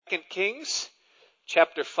2 Kings,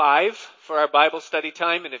 chapter 5 for our Bible study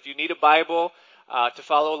time. And if you need a Bible to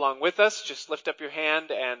follow along with us, just lift up your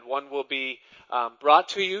hand and one will be brought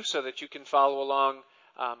to you so that you can follow along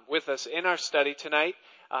with us in our study tonight.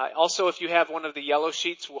 Also, if you have one of the yellow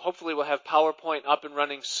sheets, hopefully we'll have PowerPoint up and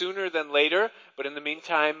running sooner than later. But in the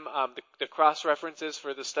meantime, the cross-references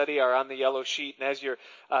for the study are on the yellow sheet. And as you're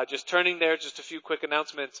just turning there, just a few quick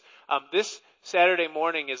announcements. This Saturday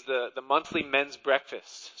morning is the monthly men's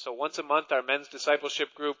breakfast. So once a month, our men's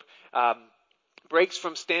discipleship group breaks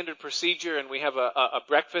from standard procedure, and we have a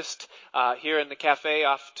breakfast here in the cafe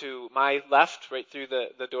off to my left, right through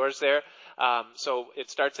the doors there. So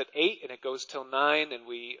it starts at 8 and it goes till 9, and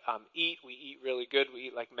we eat. We eat really good. We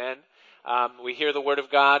eat like men. We hear the Word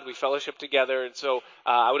of God. We fellowship together. And so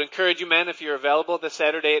I would encourage you, men, if you're available this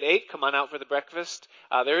Saturday at 8, come on out for the breakfast.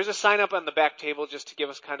 There is a sign up on the back table just to give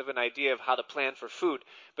us kind of an idea of how to plan for food.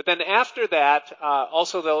 But then after that,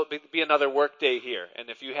 also there'll be another work day here. And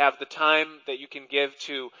if you have the time that you can give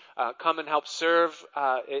to come and help serve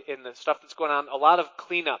in the stuff that's going on, a lot of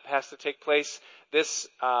cleanup has to take place this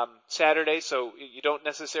Saturday, so you don't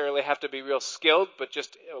necessarily have to be real skilled, but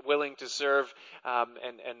just willing to serve,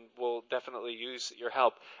 and we'll definitely use your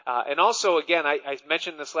help. And also, again, I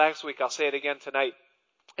mentioned this last week, I'll say it again tonight,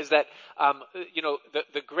 is that,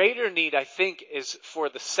 the greater need, I think, is for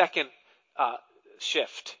the second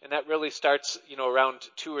shift. And that really starts, around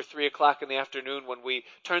 2 or 3 o'clock in the afternoon when we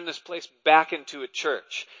turn this place back into a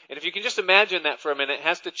church. And if you can just imagine that for a minute, it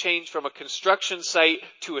has to change from a construction site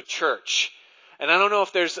to a church. And I don't know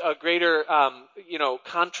if there's a greater,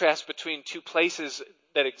 contrast between two places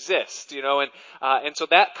that exist, and so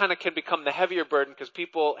that kind of can become the heavier burden because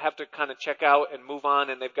people have to kind of check out and move on,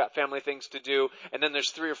 and they've got family things to do, and then there's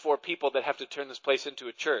 3 or 4 people that have to turn this place into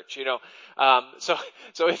a church,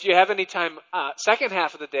 So if you have any time, second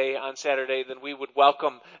half of the day on Saturday, then we would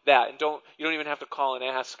welcome that, and you don't even have to call and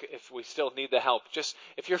ask if we still need the help. Just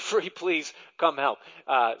if you're free, please come help.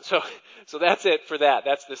 So that's it for that.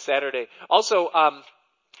 That's this Saturday. Also,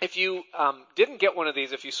 if you didn't get one of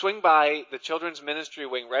these, if you swing by the children's ministry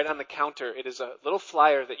wing right on the counter, it is a little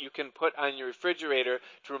flyer that you can put on your refrigerator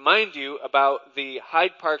to remind you about the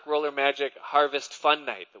Hyde Park Roller Magic Harvest Fun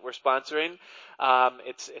Night that we're sponsoring.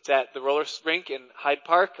 It's at the roller rink in Hyde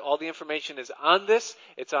Park. All the information is on this.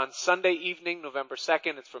 It's on Sunday evening, November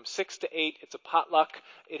 2nd. It's from 6 to 8. It's a potluck.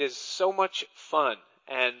 It is so much fun.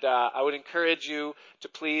 And I would encourage you to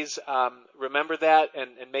please remember that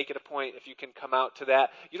and make it a point if you can come out to that.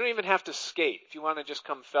 You don't even have to skate. If you want to just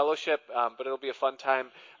come fellowship, but it'll be a fun time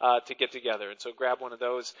to get together. And so grab one of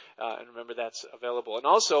those and remember that's available. And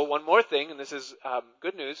also, one more thing, and this is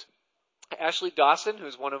good news. Ashley Dawson,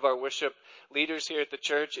 who's one of our worship leaders here at the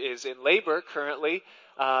church, is in labor currently.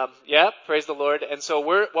 Praise the Lord. And so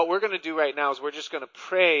what we're going to do right now is we're just going to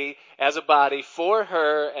pray as a body for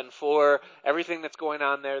her and for everything that's going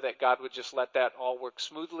on there, that God would just let that all work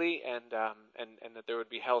smoothly and that there would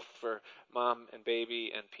be health for mom and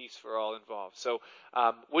baby and peace for all involved. So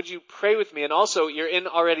would you pray with me? And also, you're in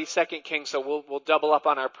already 2 Kings, so we'll double up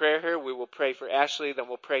on our prayer here. We will pray for Ashley, then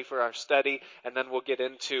we'll pray for our study, and then we'll get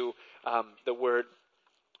into the Word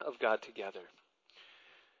of God together.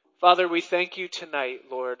 Father, we thank you tonight,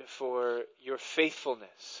 Lord, for your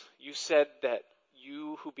faithfulness. You said that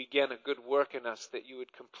you who began a good work in us, that you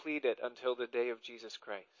would complete it until the day of Jesus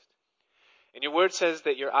Christ. And your word says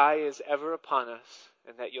that your eye is ever upon us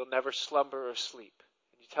and that you'll never slumber or sleep.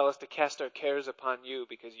 And you tell us to cast our cares upon you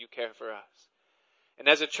because you care for us. And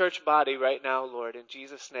as a church body right now, Lord, in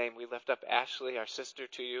Jesus' name, we lift up Ashley, our sister,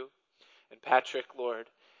 to you, and Patrick, Lord.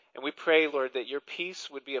 And we pray, Lord, that your peace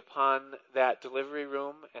would be upon that delivery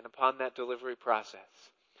room and upon that delivery process.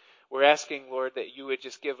 We're asking, Lord, that you would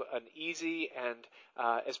just give an easy and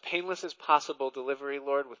as painless as possible delivery,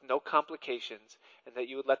 Lord, with no complications, and that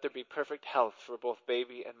you would let there be perfect health for both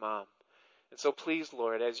baby and mom. And so please,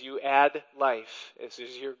 Lord, as you add life, as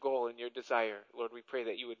is your goal and your desire, Lord, we pray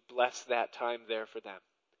that you would bless that time there for them.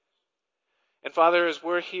 And Father, as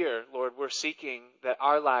we're here, Lord, we're seeking that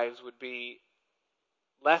our lives would be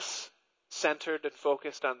less centered and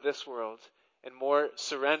focused on this world and more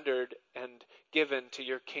surrendered and given to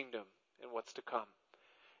your kingdom and what's to come.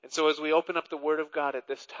 And so as we open up the Word of God at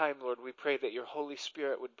this time, Lord, we pray that your Holy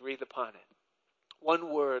Spirit would breathe upon it.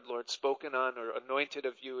 One word, Lord, spoken on or anointed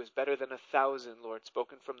of you is better than 1,000, Lord,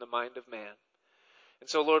 spoken from the mind of man. And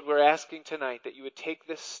so, Lord, we're asking tonight that you would take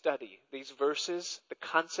this study, these verses, the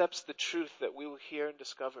concepts, the truth that we will hear and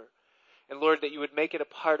discover. And Lord, that you would make it a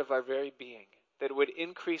part of our very being, that it would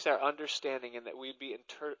increase our understanding and that we'd be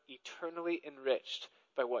eternally enriched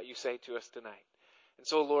by what you say to us tonight. And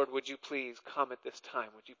so, Lord, would you please come at this time?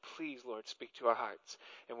 Would you please, Lord, speak to our hearts?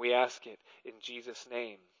 And we ask it in Jesus'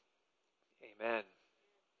 name. Amen.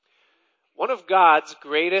 One of God's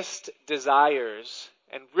greatest desires,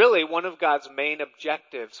 and really one of God's main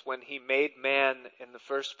objectives when he made man in the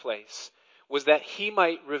first place, was that he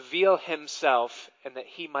might reveal himself and that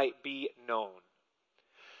he might be known.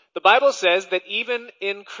 The Bible says that even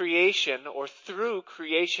in creation or through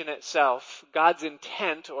creation itself, God's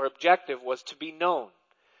intent or objective was to be known.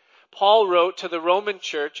 Paul wrote to the Roman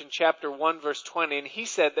church in chapter 1 verse 20, and he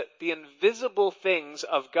said that the invisible things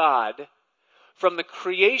of God from the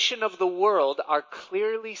creation of the world are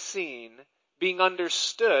clearly seen, being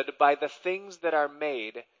understood by the things that are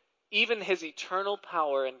made, even his eternal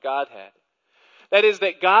power and Godhead. That is,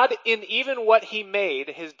 that God, in even what he made,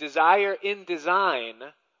 his desire in design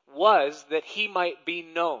was that he might be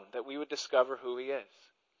known, that we would discover who he is.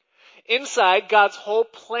 Inside God's whole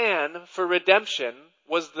plan for redemption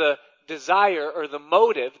was the desire or the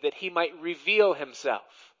motive that he might reveal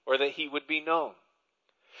himself, or that he would be known.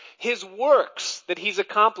 His works that he's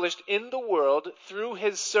accomplished in the world through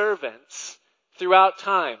his servants throughout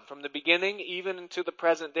time, from the beginning even into the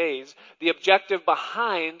present days, the objective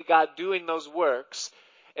behind God doing those works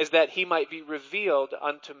is that he might be revealed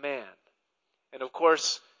unto man. And of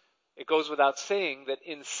course, it goes without saying that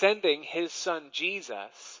in sending his son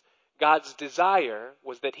Jesus, God's desire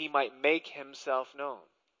was that he might make himself known.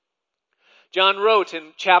 John wrote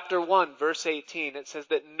in chapter 1, verse 18, it says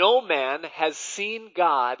that no man has seen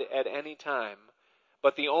God at any time,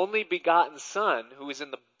 but the only begotten Son, who is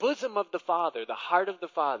in the bosom of the Father, the heart of the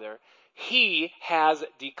Father, he has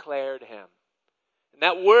declared him. And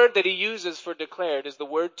that word that he uses for declared is the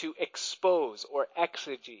word to expose or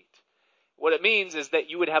exegete. What it means is that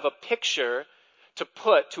you would have a picture to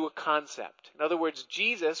put to a concept. In other words,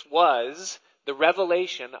 Jesus was the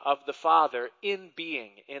revelation of the Father in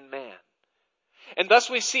being, in man. And thus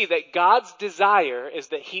we see that God's desire is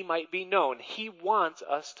that he might be known. He wants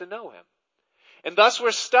us to know him. And thus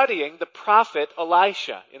we're studying the prophet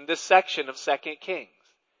Elisha in this section of 2 Kings.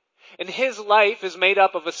 And his life is made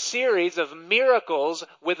up of a series of miracles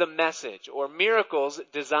with a message, or miracles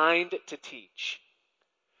designed to teach.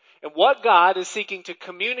 And what God is seeking to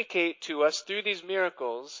communicate to us through these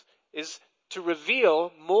miracles is to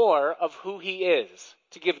reveal more of who he is,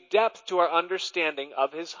 to give depth to our understanding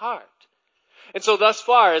of his heart. And so thus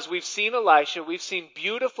far, as we've seen Elisha, we've seen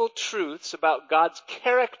beautiful truths about God's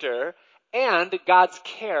character and God's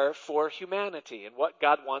care for humanity and what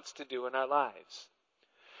God wants to do in our lives.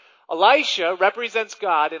 Elisha represents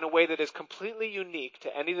God in a way that is completely unique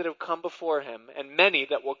to any that have come before him and many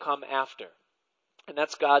that will come after. And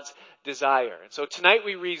that's God's desire. And so tonight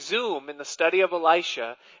we resume in the study of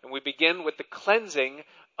Elisha, and we begin with the cleansing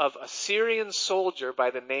of a Syrian soldier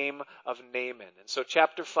by the name of Naaman. And so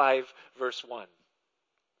chapter 5, verse 1.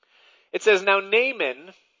 It says, now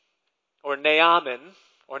Naaman, or Naaman,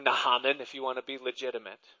 or Nahaman if you want to be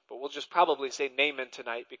legitimate, but we'll just probably say Naaman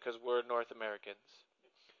tonight because we're North Americans,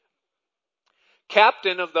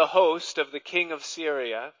 captain of the host of the king of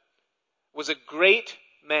Syria, was a great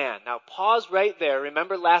man. Now pause right there.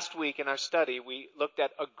 Remember last week in our study we looked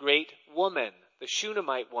at a great woman, the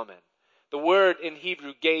Shunammite woman. The word in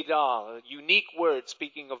Hebrew, Gedal, a unique word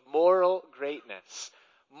speaking of moral greatness,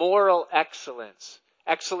 moral excellence,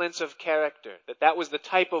 excellence of character. That was the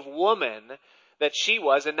type of woman that she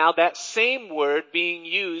was. And now that same word being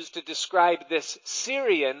used to describe this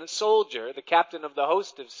Syrian soldier, the captain of the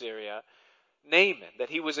host of Syria, Naaman, that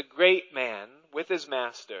he was a great man with his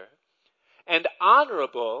master and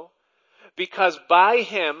honorable because by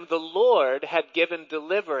him the Lord had given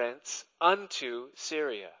deliverance unto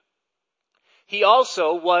Syria. He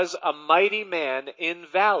also was a mighty man in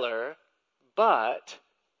valor, but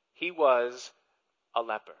he was a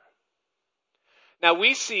leper. Now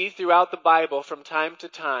we see throughout the Bible from time to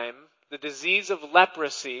time the disease of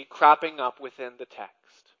leprosy cropping up within the text.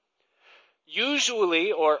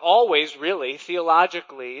 Usually, or always really,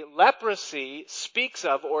 theologically, leprosy speaks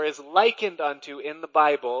of or is likened unto in the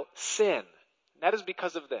Bible sin. That is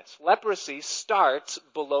because of this. Leprosy starts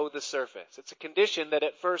below the surface. It's a condition that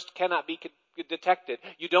at first cannot be detected.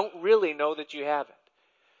 You don't really know that you have it.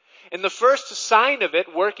 And the first sign of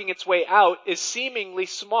it working its way out is seemingly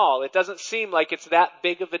small. It doesn't seem like it's that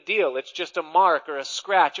big of a deal. It's just a mark or a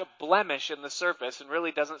scratch, a blemish in the surface, and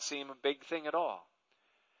really doesn't seem a big thing at all.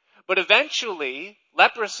 But eventually,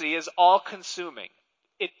 leprosy is all-consuming.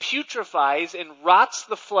 It putrefies and rots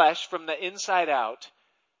the flesh from the inside out.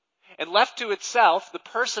 And left to itself, the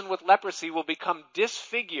person with leprosy will become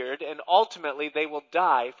disfigured and ultimately they will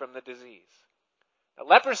die from the disease. Now,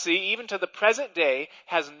 leprosy, even to the present day,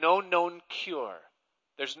 has no known cure.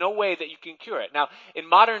 There's no way that you can cure it. Now, in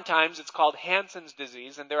modern times, it's called Hansen's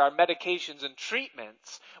disease, and there are medications and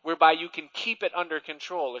treatments whereby you can keep it under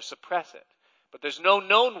control or suppress it. But there's no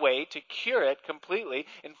known way to cure it completely.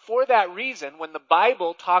 And for that reason, when the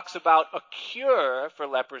Bible talks about a cure for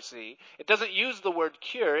leprosy, it doesn't use the word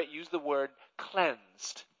cure, it uses the word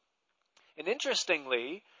cleansed. And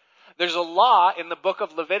interestingly, there's a law in the book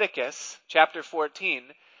of Leviticus, chapter 14,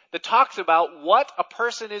 that talks about what a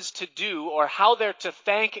person is to do or how they're to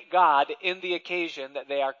thank God in the occasion that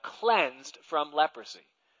they are cleansed from leprosy.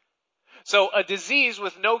 So a disease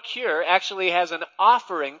with no cure actually has an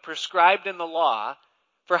offering prescribed in the law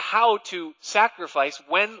for how to sacrifice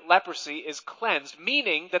when leprosy is cleansed,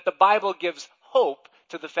 meaning that the Bible gives hope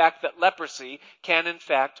to the fact that leprosy can in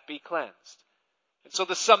fact be cleansed. And so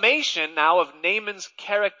the summation now of Naaman's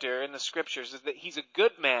character in the scriptures is that he's a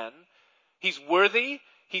good man, he's worthy,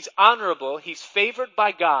 he's honorable, he's favored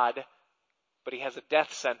by God, but he has a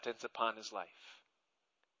death sentence upon his life.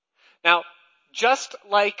 Now, just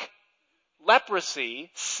like leprosy,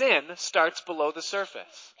 sin starts below the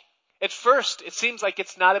surface. At first, it seems like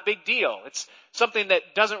it's not a big deal. It's something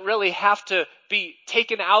that doesn't really have to be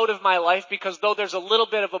taken out of my life because though there's a little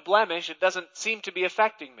bit of a blemish, it doesn't seem to be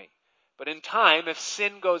affecting me. But in time, if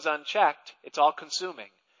sin goes unchecked, it's all consuming.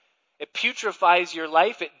 It putrefies your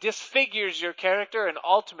life, it disfigures your character, and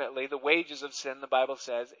ultimately the wages of sin, the Bible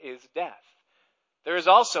says, is death. There is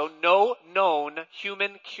also no known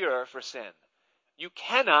human cure for sin. You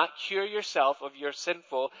cannot cure yourself of your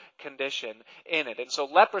sinful condition in it. And so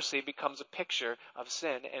leprosy becomes a picture of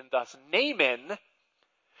sin, and thus Naaman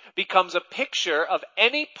becomes a picture of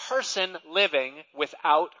any person living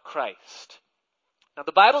without Christ. Now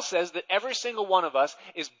the Bible says that every single one of us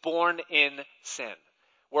is born in sin.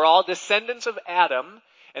 We're all descendants of Adam,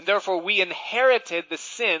 and therefore we inherited the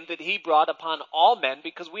sin that he brought upon all men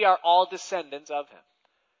because we are all descendants of him.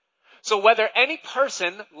 So whether any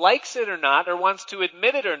person likes it or not, or wants to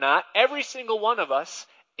admit it or not, every single one of us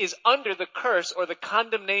is under the curse or the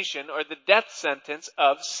condemnation or the death sentence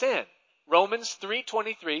of sin. Romans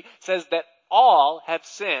 3:23 says that all have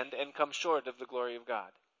sinned and come short of the glory of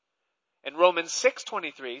God. And Romans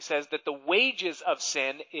 6:23 says that the wages of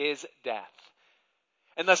sin is death.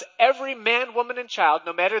 And thus every man, woman, and child,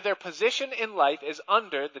 no matter their position in life, is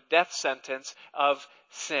under the death sentence of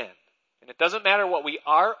sin. And it doesn't matter what we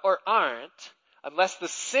are or aren't, unless the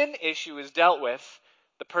sin issue is dealt with,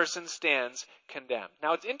 the person stands condemned.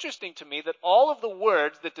 Now it's interesting to me that all of the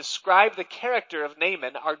words that describe the character of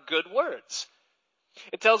Naaman are good words.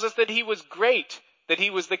 It tells us that he was great, that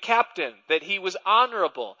he was the captain, that he was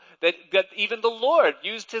honorable, that even the Lord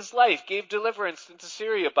used his life, gave deliverance into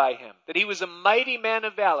Syria by him, that he was a mighty man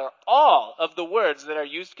of valor. All of the words that are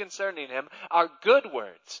used concerning him are good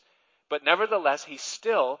words. But nevertheless, he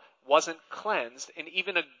still wasn't cleansed, and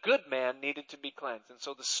even a good man needed to be cleansed. And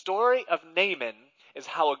so the story of Naaman is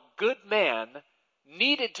how a good man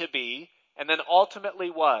needed to be, and then ultimately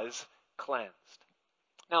was, cleansed.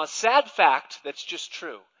 Now, a sad fact that's just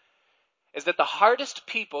true is that the hardest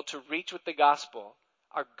people to reach with the gospel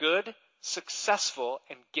are good, successful,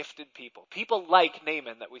 and gifted people. People like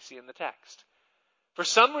Naaman that we see in the text. For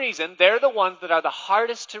some reason, they're the ones that are the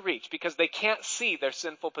hardest to reach because they can't see their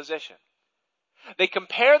sinful position. They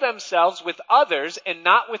compare themselves with others and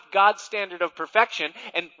not with God's standard of perfection.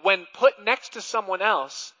 And when put next to someone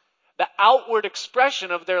else, the outward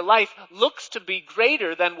expression of their life looks to be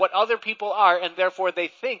greater than what other people are, and therefore they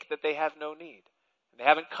think that they have no need. They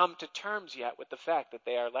haven't come to terms yet with the fact that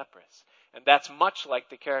they are leprous. And that's much like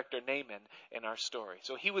the character Naaman in our story.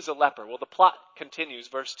 So he was a leper. Well, the plot continues,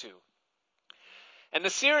 verse 2. And the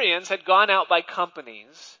Syrians had gone out by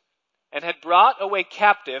companies and had brought away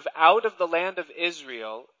captive out of the land of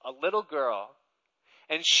Israel a little girl,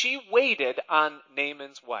 and she waited on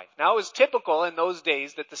Naaman's wife. Now it was typical in those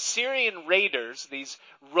days that the Syrian raiders, these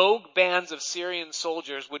rogue bands of Syrian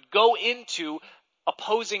soldiers, would go into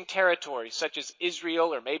opposing territories such as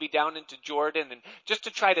Israel or maybe down into Jordan, and just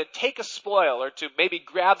to try to take a spoil or to maybe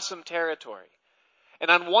grab some territory.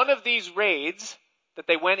 And on one of these raids that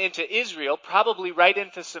they went into Israel, probably right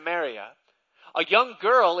into Samaria, a young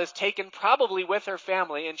girl is taken probably with her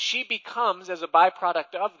family, and she becomes, as a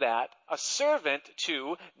byproduct of that, a servant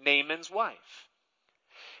to Naaman's wife.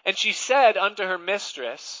 And she said unto her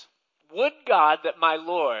mistress, Would God that my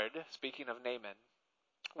Lord, speaking of Naaman,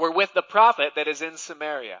 were with the prophet that is in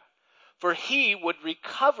Samaria, for he would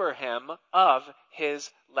recover him of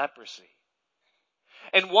his leprosy.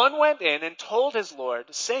 And one went in and told his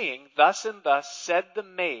Lord, saying, Thus and thus said the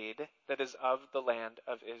maid that is of the land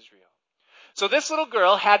of Israel. So this little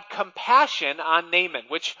girl had compassion on Naaman,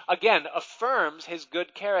 which again affirms his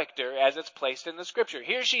good character as it's placed in the scripture.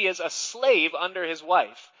 Here she is, a slave under his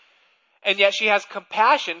wife, and yet she has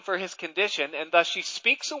compassion for his condition, and thus she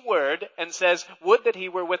speaks a word and says, would that he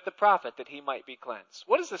were with the prophet, that he might be cleansed.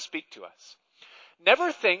 What does this speak to us?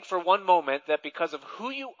 Never think for one moment that because of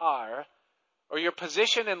who you are, or your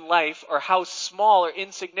position in life, or how small or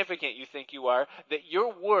insignificant you think you are, that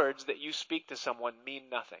your words that you speak to someone mean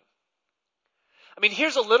nothing. I mean,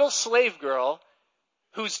 here's a little slave girl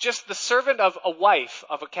who's just the servant of a wife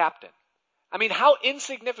of a captain. I mean, how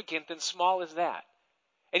insignificant and small is that?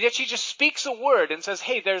 And yet she just speaks a word and says,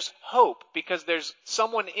 hey, there's hope because there's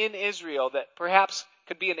someone in Israel that perhaps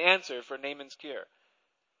could be an answer for Naaman's cure.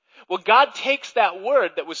 Well, God takes that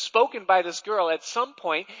word that was spoken by this girl. At some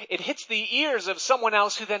point, it hits the ears of someone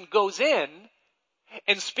else who then goes in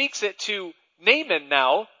and speaks it to Naaman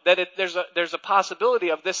now that there's a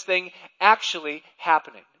possibility of this thing actually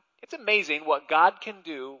happening. It's amazing what God can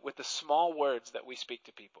do with the small words that we speak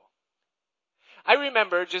to people. I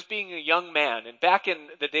remember just being a young man, and back in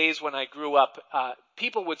the days when I grew up,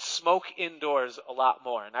 people would smoke indoors a lot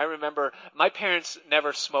more. And I remember my parents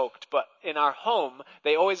never smoked, but in our home,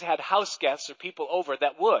 they always had house guests or people over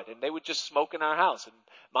that would, and they would just smoke in our house. And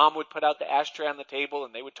Mom would put out the ashtray on the table,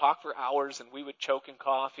 and they would talk for hours, and we would choke and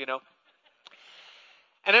cough, you know.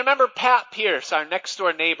 And I remember Pat Pierce, our next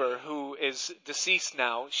door neighbor who is deceased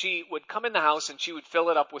now, she would come in the house and she would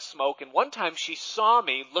fill it up with smoke. And one time she saw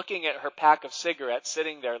me looking at her pack of cigarettes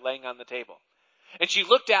sitting there laying on the table. And she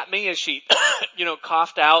looked at me as she,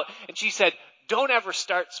 coughed out, and she said, don't ever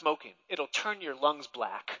start smoking. It'll turn your lungs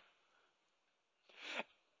black.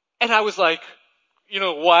 And I was like,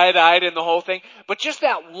 wide-eyed in the whole thing. But just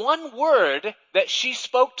that one word that she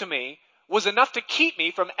spoke to me was enough to keep me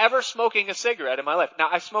from ever smoking a cigarette in my life. Now,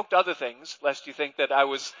 I smoked other things, lest you think that I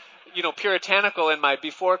was, puritanical in my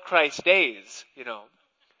before Christ days,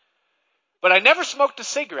 But I never smoked a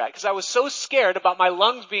cigarette because I was so scared about my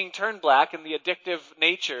lungs being turned black and the addictive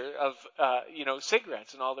nature of,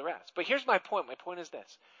 cigarettes and all the rest. But here's my point. My point is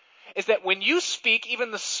this, is that when you speak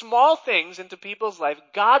even the small things into people's life,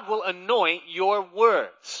 God will anoint your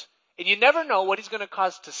words. And you never know what he's going to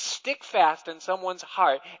cause to stick fast in someone's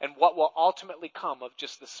heart and what will ultimately come of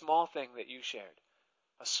just the small thing that you shared.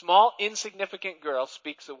 A small, insignificant girl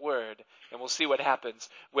speaks a word, and we'll see what happens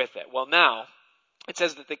with it. Well, now, it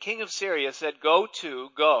says that the king of Syria said, go,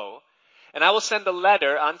 and I will send a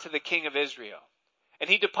letter unto the king of Israel. And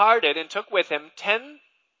he departed and took with him 10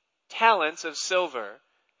 talents of silver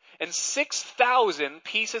and 6,000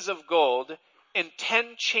 pieces of gold and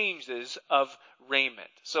 10 changes of raiment.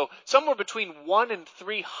 So somewhere between $100,000 and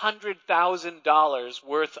 $300,000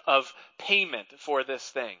 worth of payment for this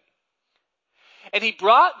thing. And he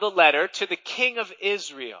brought the letter to the king of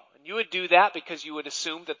Israel. And you would do that because you would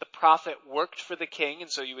assume that the prophet worked for the king, and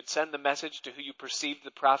so you would send the message to who you perceived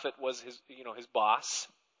the prophet was his boss.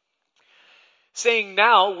 Saying,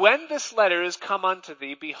 now, when this letter is come unto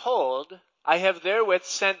thee, behold, I have therewith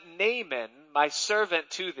sent Naaman, my servant,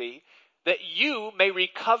 to thee, that you may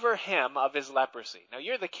recover him of his leprosy. Now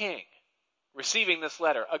you're the king receiving this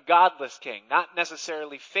letter, a godless king, not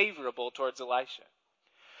necessarily favorable towards Elisha.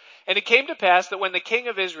 And it came to pass that when the king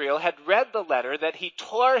of Israel had read the letter, that he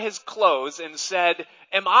tore his clothes and said,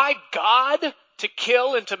 am I God to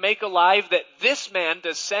kill and to make alive, that this man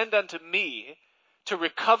does send unto me to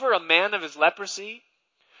recover a man of his leprosy?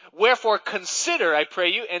 Wherefore consider, I pray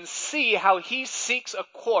you, and see how he seeks a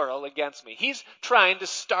quarrel against me. He's trying to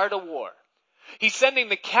start a war. He's sending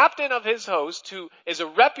the captain of his host, who is a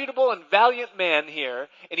reputable and valiant man here,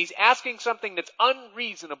 and he's asking something that's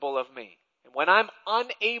unreasonable of me. And when I'm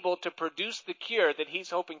unable to produce the cure that he's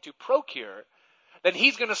hoping to procure, then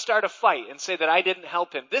he's going to start a fight and say that I didn't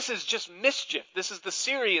help him. This is just mischief. This is the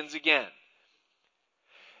Syrians again.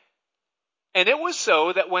 And it was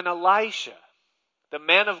so that when Elisha, the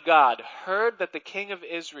man of God, heard that the king of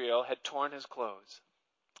Israel had torn his clothes,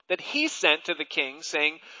 that he sent to the king,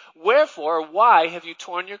 saying, wherefore, why have you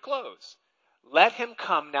torn your clothes? Let him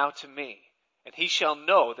come now to me, and he shall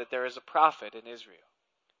know that there is a prophet in Israel.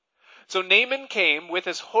 So Naaman came with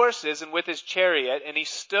his horses and with his chariot, and he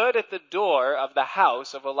stood at the door of the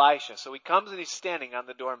house of Elisha. So he comes and he's standing on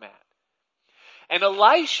the doormat. And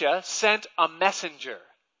Elisha sent a messenger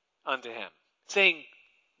unto him, saying,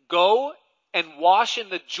 go and wash in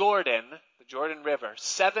the Jordan River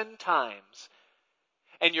 7 times,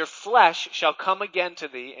 and your flesh shall come again to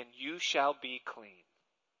thee, and you shall be clean.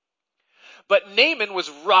 But Naaman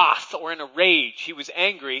was wroth, or in a rage. He was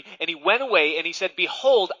angry, and he went away, and he said,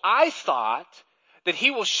 behold, I thought that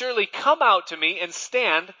he will surely come out to me and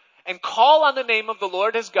stand and call on the name of the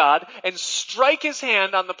Lord his God and strike his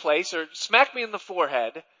hand on the place or smack me in the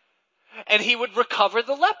forehead, and he would recover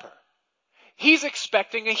the leper. He's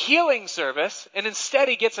expecting a healing service, and instead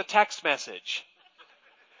he gets a text message.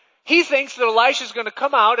 He thinks that Elisha's going to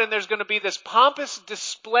come out and there's going to be this pompous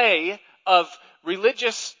display of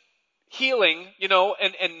religious healing,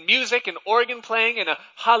 and music and organ playing and a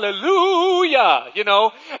hallelujah,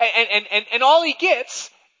 and all he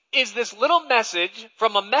gets is this little message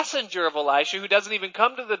from a messenger of Elisha who doesn't even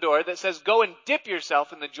come to the door that says, go and dip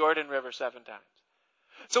yourself in the Jordan River 7 times.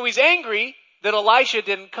 So he's angry that Elisha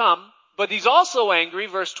didn't come, but he's also angry,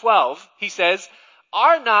 verse 12, he says,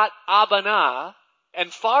 are not Abana and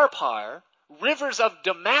Pharpar, rivers of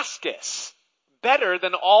Damascus, better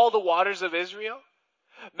than all the waters of Israel?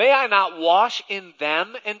 May I not wash in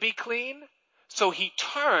them and be clean? So he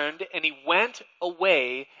turned and he went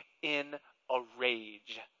away in a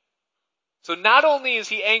rage. So not only is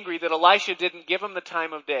he angry that Elisha didn't give him the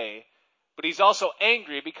time of day, but he's also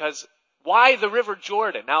angry because why the River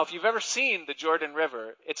Jordan? Now, if you've ever seen the Jordan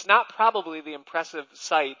River, it's not probably the impressive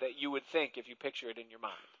sight that you would think if you picture it in your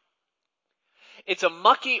mind. It's a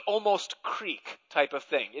mucky, almost creek type of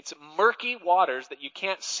thing. It's murky waters that you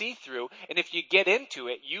can't see through, and if you get into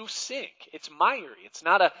it, you sink. It's miry. It's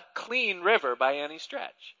not a clean river by any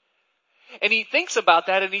stretch. And he thinks about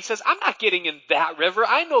that and he says, I'm not getting in that river.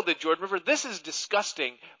 I know the Jordan River. This is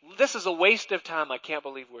disgusting. This is a waste of time. I can't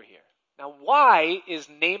believe we're here. Now, why is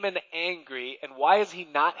Naaman angry and why is he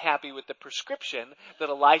not happy with the prescription that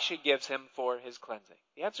Elisha gives him for his cleansing?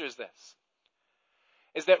 The answer is this.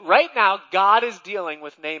 Is that right now God is dealing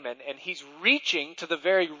with Naaman and he's reaching to the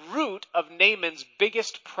very root of Naaman's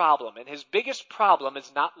biggest problem. And his biggest problem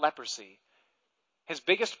is not leprosy. His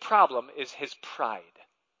biggest problem is his pride.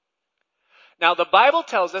 Now the Bible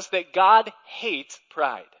tells us that God hates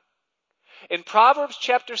pride. In Proverbs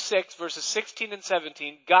chapter 6 verses 16 and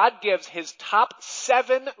 17, God gives his top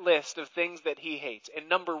 7 list of things that he hates. And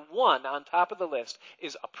number 1 on top of the list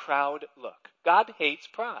is a proud look. God hates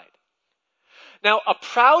pride. Now, a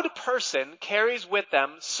proud person carries with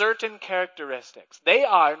them certain characteristics. They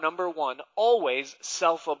are, number 1, always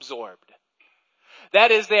self-absorbed.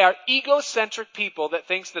 That is, they are egocentric people that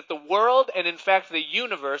thinks that the world and in fact the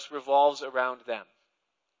universe revolves around them.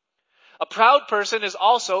 A proud person is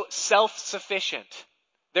also self-sufficient.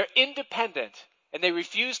 They're independent and they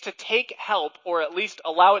refuse to take help or at least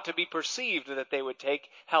allow it to be perceived that they would take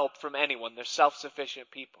help from anyone. They're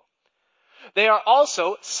self-sufficient people. They are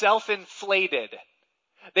also self-inflated.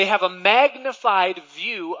 They have a magnified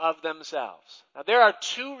view of themselves. Now, there are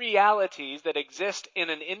 2 realities that exist in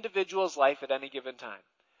an individual's life at any given time.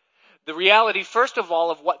 The reality, first of all,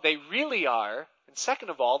 of what they really are, and second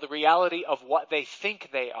of all, the reality of what they think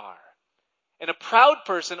they are. And a proud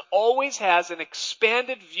person always has an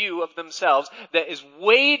expanded view of themselves that is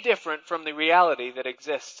way different from the reality that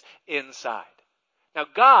exists inside. Now,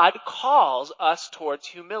 God calls us towards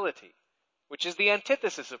humility, which is the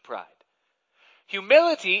antithesis of pride.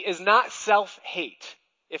 Humility is not self-hate.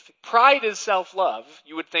 If pride is self-love,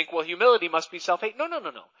 you would think, well, humility must be self-hate. No.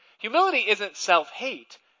 Humility isn't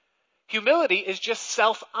self-hate. Humility is just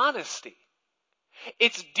self-honesty.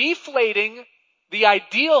 It's deflating the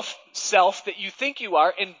ideal self that you think you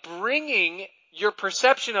are and bringing your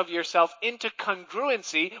perception of yourself into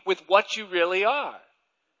congruency with what you really are.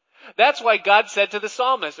 That's why God said to the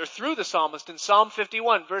psalmist, or through the psalmist in Psalm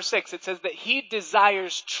 51, verse 6, it says that he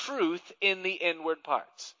desires truth in the inward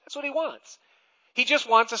parts. That's what he wants. He just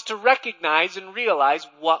wants us to recognize and realize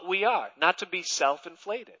what we are, not to be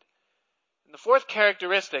self-inflated. And the 4th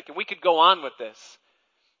characteristic, and we could go on with this,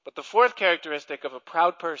 but the 4th characteristic of a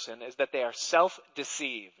proud person is that they are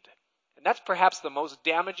self-deceived. And that's perhaps the most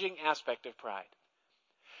damaging aspect of pride.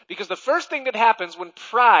 Because the first thing that happens when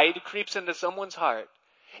pride creeps into someone's heart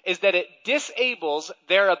is that it disables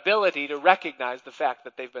their ability to recognize the fact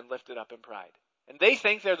that they've been lifted up in pride. And they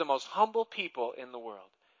think they're the most humble people in the world,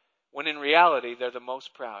 when in reality they're the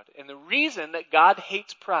most proud. And the reason that God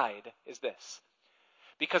hates pride is this.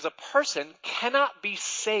 Because a person cannot be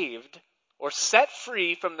saved or set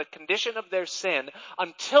free from the condition of their sin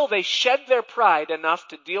until they shed their pride enough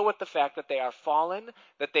to deal with the fact that they are fallen,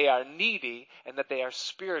 that they are needy, and that they are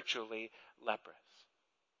spiritually leprous.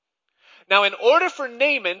 Now, in order for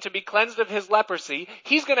Naaman to be cleansed of his leprosy,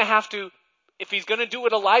 he's going to have to, if he's going to do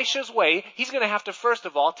it Elisha's way, he's going to have to first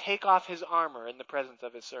of all take off his armor in the presence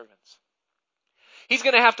of his servants. He's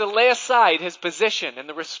going to have to lay aside his position and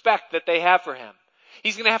the respect that they have for him.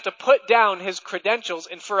 He's going to have to put down his credentials,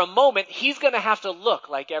 and for a moment, he's going to have to look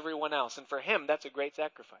like everyone else. And for him, that's a great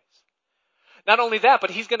sacrifice. Not only that,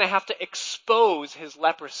 but he's going to have to expose his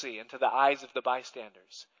leprosy into the eyes of the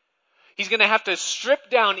bystanders. He's going to have to strip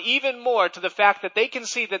down even more to the fact that they can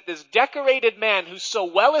see that this decorated man who's so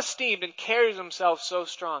well esteemed and carries himself so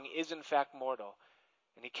strong is in fact mortal.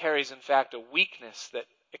 And he carries in fact a weakness that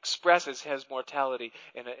expresses his mortality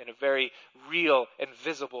in a very real and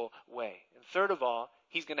visible way. And third of all,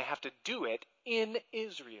 he's going to have to do it in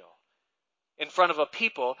Israel, in front of a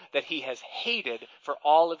people that he has hated for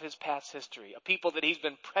all of his past history, a people that he's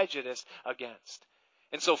been prejudiced against.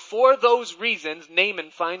 And so for those reasons,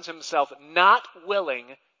 Naaman finds himself not willing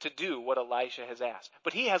to do what Elisha has asked.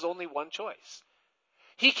 But he has only one choice.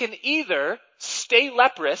 He can either stay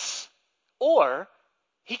leprous or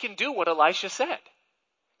he can do what Elisha said.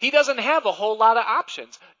 He doesn't have a whole lot of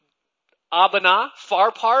options. Abana,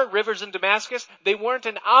 Pharpar, rivers in Damascus, they weren't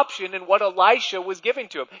an option in what Elisha was giving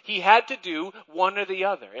to him. He had to do one or the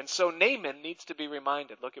other. And so Naaman needs to be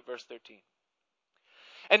reminded. Look at verse 13.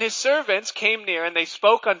 And his servants came near, and they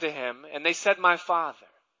spoke unto him, and they said, My father,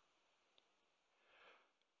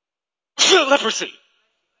 leprosy.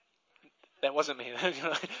 That wasn't me.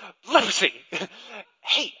 Leprosy.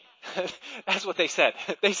 Hey, that's what they said.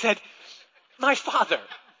 They said, My father,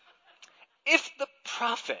 if the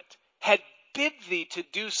prophet had bid thee to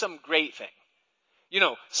do some great thing,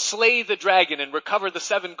 slay the dragon and recover the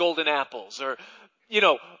 7 golden apples, or,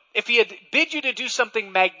 if he had bid you to do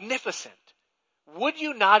something magnificent, would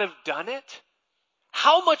you not have done it?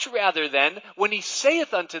 How much rather then, when he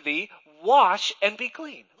saith unto thee, wash and be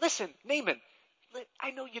clean. Listen, Naaman,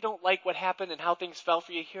 I know you don't like what happened and how things fell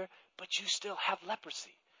for you here, but you still have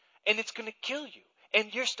leprosy. And it's going to kill you.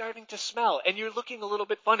 And you're starting to smell. And you're looking a little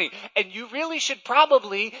bit funny. And you really should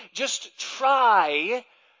probably just try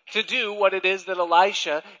to do what it is that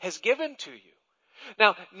Elisha has given to you.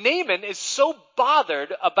 Now, Naaman is so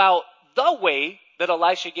bothered about the way that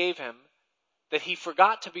Elisha gave him that he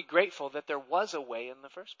forgot to be grateful that there was a way in the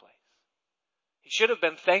first place. He should have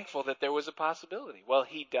been thankful that there was a possibility. Well,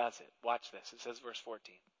 he does it. Watch this. It says verse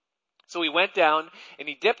 14. So he went down and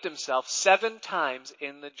he dipped himself 7 times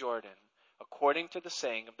in the Jordan, according to the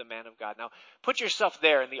saying of the man of God. Now, put yourself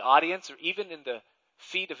there in the audience or even in the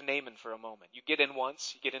feet of Naaman for a moment. You get in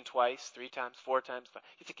once, you get in twice, 3 times, 4 times, 5.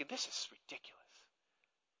 You're thinking, this is ridiculous.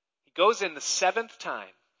 He goes in the 7th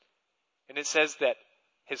time, and it says that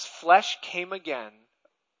his flesh came again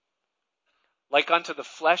like unto the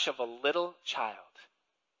flesh of a little child,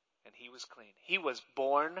 and he was clean. He was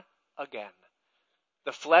born again.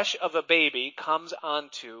 The flesh of a baby comes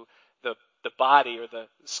onto the body or the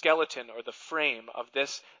skeleton or the frame of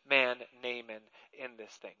this man Naaman in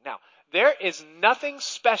this thing. Now, there is nothing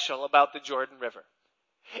special about the Jordan River.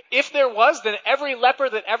 If there was, then every leper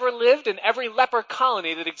that ever lived and every leper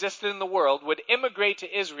colony that existed in the world would immigrate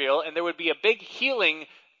to Israel, and there would be a big healing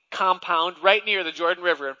compound right near the Jordan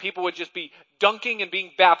River, and people would just be dunking and being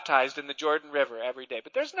baptized in the Jordan River every day.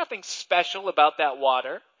 But there's nothing special about that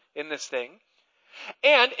water in this thing.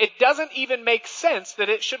 And it doesn't even make sense that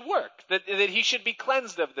it should work, that he should be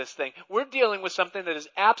cleansed of this thing. We're dealing with something that is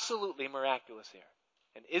absolutely miraculous here.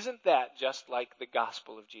 And isn't that just like the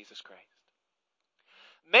gospel of Jesus Christ?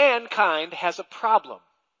 Mankind has a problem.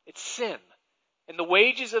 It's sin. And the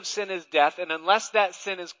wages of sin is death, and unless that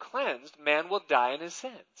sin is cleansed, man will die in his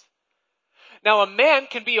sins. Now, a man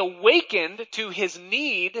can be awakened to his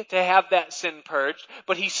need to have that sin purged,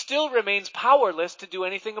 but he still remains powerless to do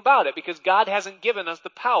anything about it because God hasn't given us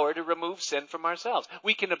the power to remove sin from ourselves.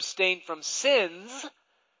 We can abstain from sins,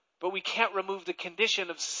 but we can't remove the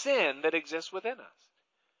condition of sin that exists within us.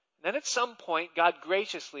 Then at some point, God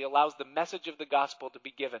graciously allows the message of the gospel to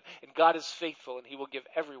be given. And God is faithful, and he will give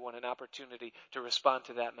everyone an opportunity to respond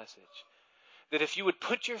to that message. That if you would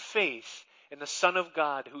put your faith in the Son of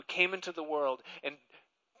God who came into the world and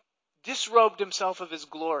disrobed himself of his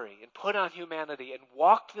glory and put on humanity and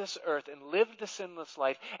walked this earth and lived the sinless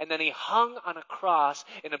life, and then he hung on a cross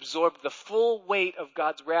and absorbed the full weight of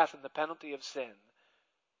God's wrath and the penalty of sin.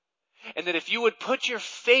 And that if you would put your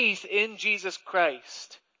faith in Jesus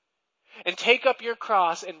Christ and take up your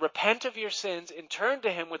cross and repent of your sins and turn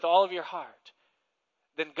to him with all of your heart,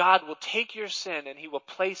 then God will take your sin and he will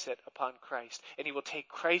place it upon Christ. And he will take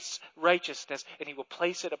Christ's righteousness and he will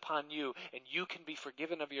place it upon you. And you can be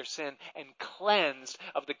forgiven of your sin and cleansed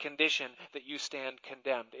of the condition that you stand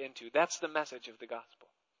condemned into. That's the message of the gospel.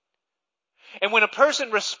 And when a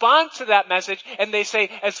person responds to that message and they say,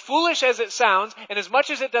 as foolish as it sounds, and as much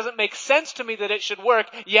as it doesn't make sense to me that it should work,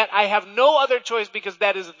 yet I have no other choice because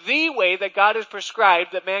that is the way that God has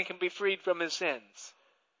prescribed that man can be freed from his sins.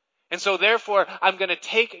 And so therefore, I'm going to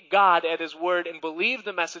take God at his word and believe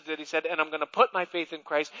the message that he said, and I'm going to put my faith in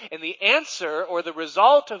Christ. And the answer or the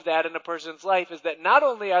result of that in a person's life is that not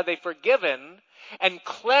only are they forgiven and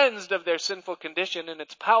cleansed of their sinful condition and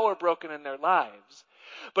its power broken in their lives,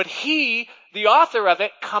 but he, the author of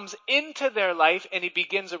it, comes into their life and he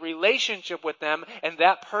begins a relationship with them, and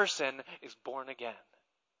that person is born again.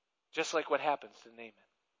 Just like what happens to Naaman.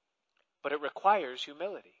 But it requires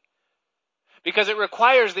humility. Because it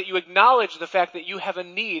requires that you acknowledge the fact that you have a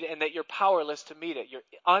need and that you're powerless to meet it. You're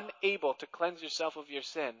unable to cleanse yourself of your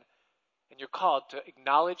sin. And you're called to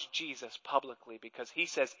acknowledge Jesus publicly, because he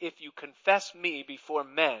says, if you confess me before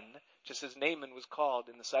men, just as Naaman was called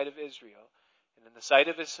in the sight of Israel and in the sight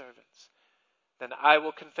of his servants, then I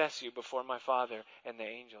will confess you before my Father and the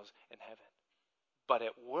angels in heaven. But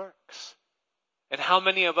it works. And how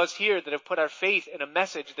many of us here that have put our faith in a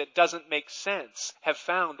message that doesn't make sense have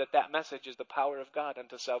found that that message is the power of God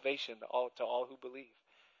unto salvation to all who believe?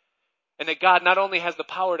 And that God not only has the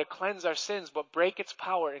power to cleanse our sins, but break its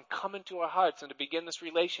power and come into our hearts and to begin this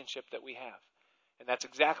relationship that we have. And that's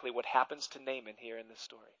exactly what happens to Naaman here in this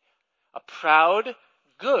story. A proud,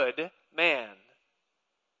 good man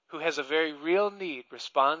who has a very real need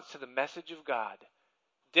responds to the message of God,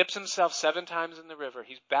 dips himself 7 times in the river.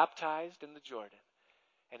 He's baptized in the Jordan.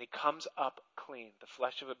 And he comes up clean, the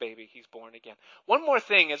flesh of a baby. He's born again. One more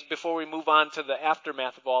thing is before we move on to the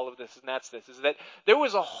aftermath of all of this, and that's this, is that there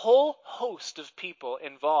was a whole host of people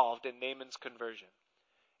involved in Naaman's conversion.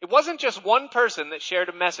 It wasn't just one person that shared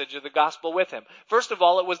a message of the gospel with him. First of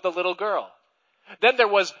all, it was the little girl. Then there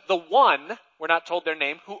was the one, we're not told their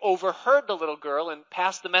name, who overheard the little girl and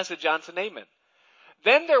passed the message on to Naaman.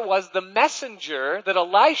 Then there was the messenger that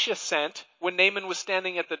Elisha sent when Naaman was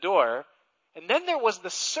standing at the door. And then there was the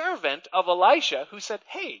servant of Elisha who said,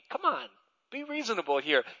 hey, come on, be reasonable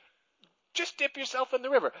here. Just dip yourself in the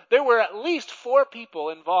river. There were at least 4 people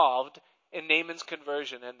involved in Naaman's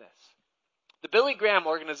conversion in this. The Billy Graham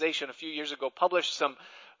organization a few years ago published some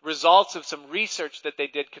results of some research that they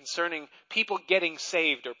did concerning people getting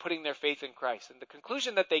saved or putting their faith in Christ. And the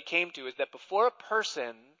conclusion that they came to is that before a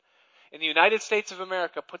person in the United States of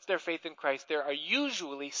America puts their faith in Christ, there are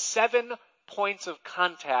usually 7 points of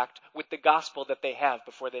contact with the gospel that they have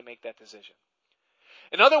before they make that decision.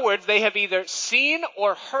 In other words, they have either seen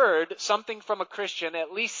or heard something from a Christian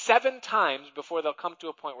at least 7 times before they'll come to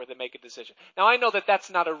a point where they make a decision. Now, I know that that's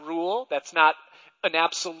not a rule, that's not an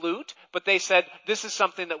absolute, but they said this is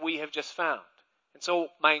something that we have just found. And so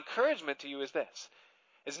my encouragement to you is this,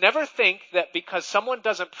 is never think that because someone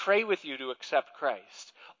doesn't pray with you to accept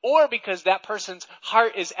Christ, or because that person's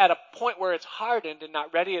heart is at a point where it's hardened and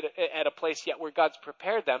not ready at a place yet where God's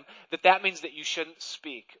prepared them, that means that you shouldn't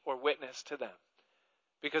speak or witness to them.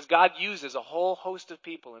 Because God uses a whole host of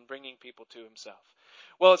people in bringing people to himself.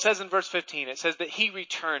 Well, it says in verse 15, it says that he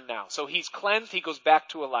returned now. So he's cleansed, he goes back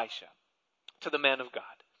to Elisha, to the man of God.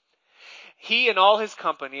 He and all his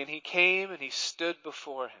company, and he came and he stood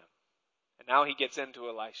before him. And now he gets into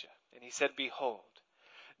Elisha. And he said, behold,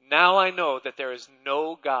 now I know that there is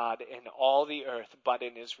no God in all the earth but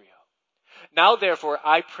in Israel. Now therefore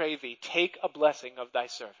I pray thee, take a blessing of thy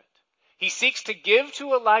servant. He seeks to give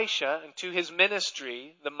to Elisha and to his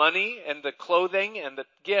ministry the money and the clothing and the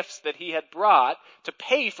gifts that he had brought to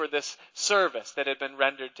pay for this service that had been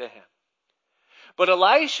rendered to him. But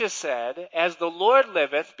Elisha said, as the Lord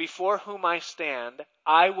liveth, before whom I stand,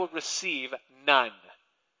 I will receive none.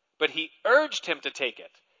 But he urged him to take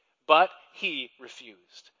it, but he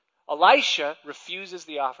refused. Elisha refuses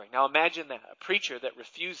the offering. Now imagine that, a preacher that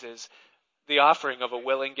refuses the offering of a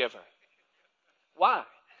willing giver. Why?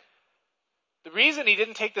 The reason he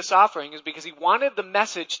didn't take this offering is because he wanted the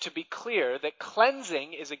message to be clear that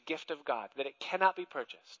cleansing is a gift of God, that it cannot be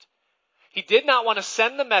purchased. He did not want to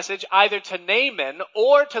send the message either to Naaman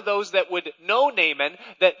or to those that would know Naaman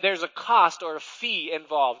that there's a cost or a fee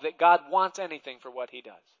involved, that God wants anything for what he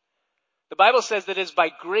does. The Bible says that it is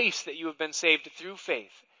by grace that you have been saved through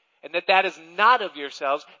faith, and that is not of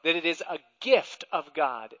yourselves, that it is a gift of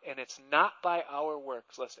God, and it's not by our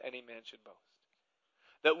works, lest any man should boast.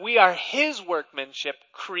 That we are his workmanship,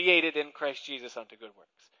 created in Christ Jesus unto good works.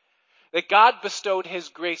 That God bestowed his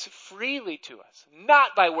grace freely to us,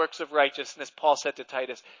 not by works of righteousness, Paul said to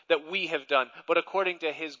Titus, that we have done, but according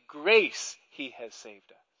to his grace he has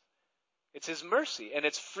saved us. It's his mercy, and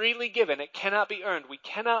it's freely given. It cannot be earned. We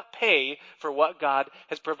cannot pay for what God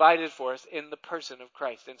has provided for us in the person of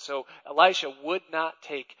Christ. And so Elisha would not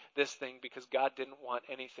take this thing because God didn't want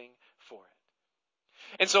anything for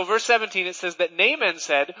it. And so verse 17, it says that Naaman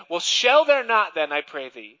said, well, shall there not then, I pray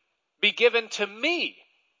thee, be given to me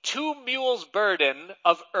 2 mules burden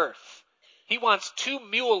of earth? He wants 2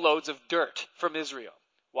 mule loads of dirt from Israel.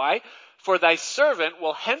 Why? For thy servant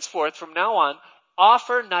will henceforth from now on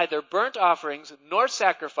offer neither burnt offerings nor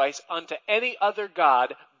sacrifice unto any other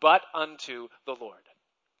God but unto the Lord.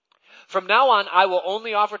 From now on, I will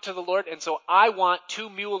only offer to the Lord, and so I want 2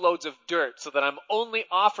 mule loads of dirt so that I'm only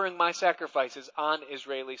offering my sacrifices on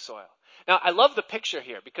Israeli soil. Now, I love the picture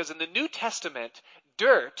here because in the New Testament,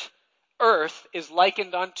 dirt, earth, is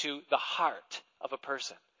likened unto the heart of a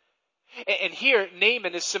person. And here,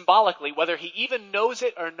 Naaman is symbolically, whether he even knows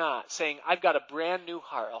it or not, saying, I've got a brand new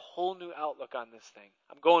heart, a whole new outlook on this thing.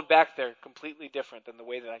 I'm going back there completely different than the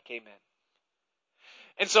way that I came in.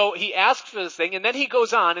 And so he asks for this thing, and then he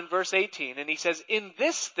goes on in verse 18, and he says, in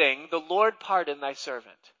this thing the Lord pardon thy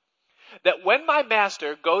servant, that when my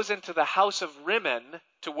master goes into the house of Rimmon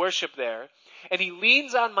to worship there, and he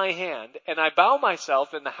leans on my hand, and I bow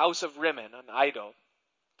myself in the house of Rimmon, an idol,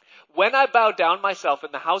 when I bow down myself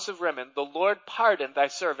in the house of Rimmon, the Lord pardon thy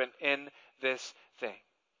servant in this thing.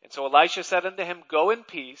 And so Elisha said unto him, go in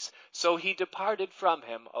peace. So he departed from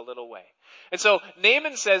him a little way. And so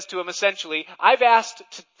Naaman says to him essentially, I've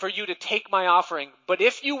asked for you to take my offering, but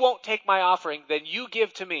if you won't take my offering, then you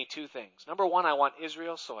give to me 2 things. Number 1, I want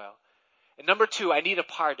Israel's soil. And number 2, I need a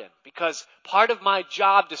pardon, because part of my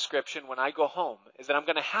job description when I go home is that I'm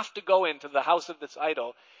going to have to go into the house of this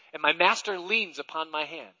idol, and my master leans upon my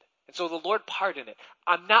hand. And so the Lord pardon it.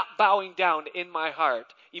 I'm not bowing down in my heart,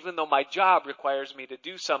 even though my job requires me to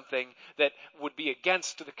do something that would be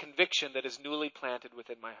against the conviction that is newly planted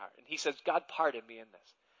within my heart. And he says, God, pardon me in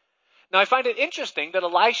this. Now I find it interesting that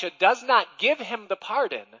Elisha does not give him the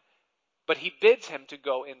pardon, but he bids him to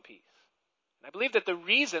go in peace. And I believe that the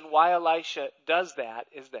reason why Elisha does that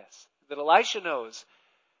is this, that Elisha knows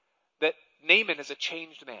that Naaman is a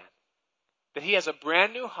changed man, that he has a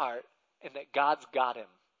brand new heart, and that God's got him.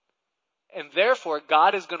 And therefore,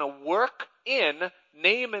 God is going to work in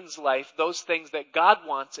Naaman's life those things that God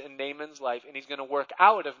wants in Naaman's life, and he's going to work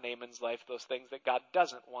out of Naaman's life those things that God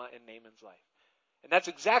doesn't want in Naaman's life. And that's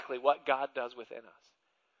exactly what God does within us.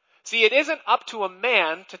 See, it isn't up to a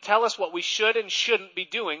man to tell us what we should and shouldn't be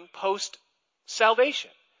doing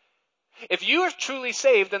post-salvation. If you are truly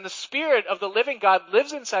saved, then the Spirit of the living God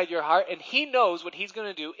lives inside your heart, and he knows what he's going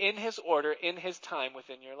to do in his order, in his time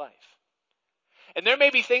within your life. And there may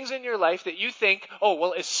be things in your life that you think, oh,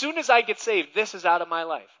 well, as soon as I get saved, this is out of my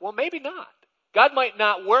life. Well, maybe not. God might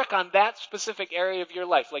not work on that specific area of your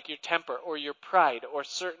life, like your temper or your pride or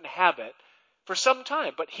certain habit, for some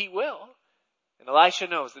time, but he will. And Elisha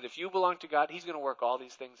knows that if you belong to God, he's going to work all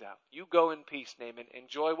these things out. You go in peace, Naaman.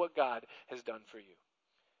 Enjoy what God has done for you.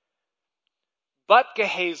 But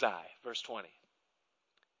Gehazi, verse 20,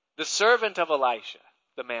 the servant of Elisha,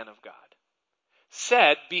 the man of God,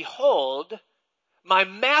 said, behold, my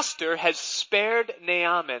master has spared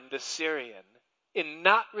Naaman the Syrian in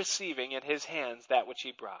not receiving in his hands that which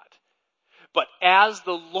he brought. But as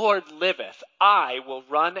the Lord liveth, I will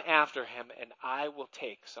run after him, and I will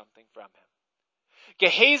take something from him.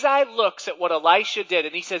 Gehazi looks at what Elisha did,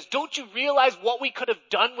 and he says, don't you realize what we could have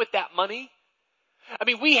done with that money? I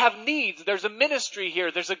mean, we have needs. There's a ministry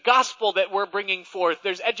here. There's a gospel that we're bringing forth.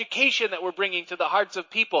 There's education that we're bringing to the hearts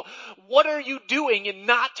of people. What are you doing in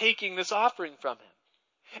not taking this offering from him?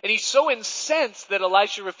 And he's so incensed that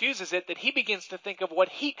Elisha refuses it that he begins to think of what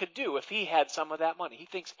he could do if he had some of that money. He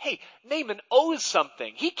thinks, hey, Naaman owes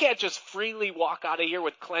something. He can't just freely walk out of here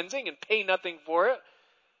with cleansing and pay nothing for it.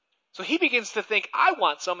 So he begins to think, I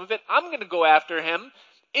want some of it. I'm going to go after him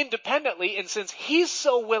independently. And since he's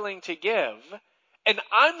so willing to give, and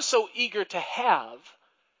I'm so eager to have,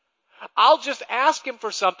 I'll just ask him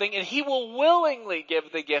for something and he will willingly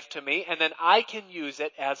give the gift to me, and then I can use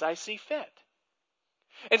it as I see fit.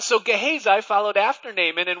 And so Gehazi followed after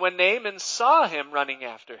Naaman, and when Naaman saw him running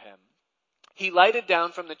after him, he lighted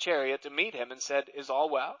down from the chariot to meet him and said, is all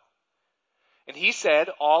well? And he said,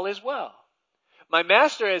 all is well. My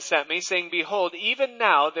master has sent me, saying, behold, even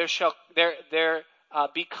now there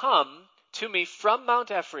become to me from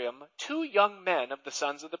Mount Ephraim 2 young men of the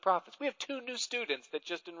sons of the prophets. We have 2 new students that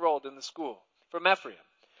just enrolled in the school from Ephraim.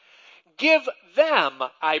 Give them,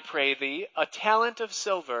 I pray thee, a talent of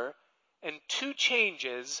silver and 2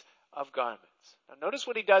 changes of garments. Now notice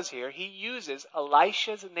what he does here. He uses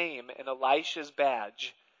Elisha's name and Elisha's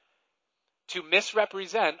badge to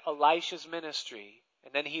misrepresent Elisha's ministry.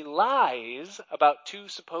 And then he lies about 2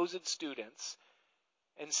 supposed students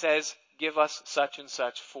and says, give us such and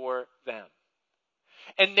such for them.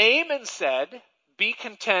 And Naaman said, be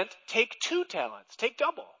content, take 2 talents, take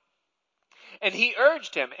double. And he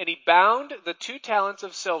urged him, and he bound the 2 talents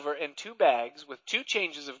of silver in 2 bags with 2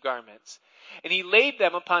 changes of garments. And he laid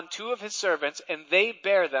them upon 2 of his servants, and they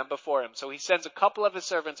bare them before him. So he sends a couple of his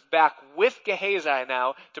servants back with Gehazi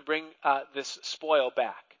now to bring this spoil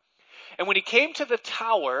back. And when he came to the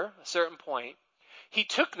tower, a certain point, he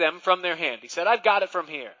took them from their hand. He said, I've got it from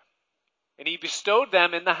here. And he bestowed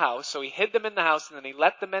them in the house. So he hid them in the house, and then he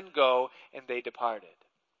let the men go, and they departed.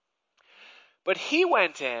 But he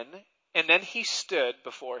went in, and then he stood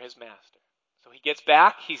before his master. So he gets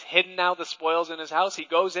back. He's hidden now the spoils in his house. He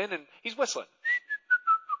goes in, and he's whistling.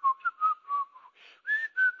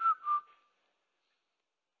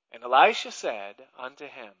 And Elisha said unto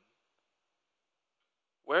him,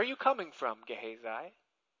 Where are you coming from, Gehazi?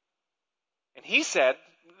 And he said,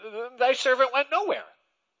 Thy servant went nowhere.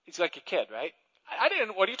 He's like a kid, right?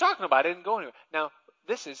 What are you talking about? I didn't go anywhere. Now,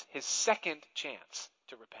 this is his second chance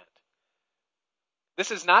to repent.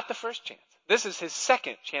 This is not the first chance. This is his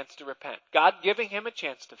second chance to repent. God giving him a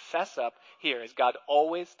chance to fess up here, as God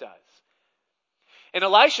always does. And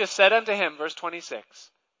Elisha said unto him, verse 26,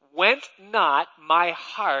 Went not my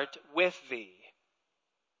heart with thee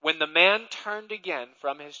when the man turned again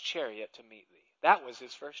from his chariot to meet thee? That was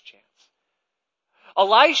his first chance.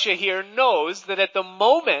 Elisha here knows that at the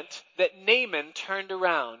moment that Naaman turned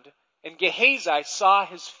around and Gehazi saw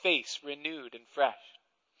his face renewed and fresh,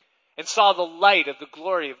 and saw the light of the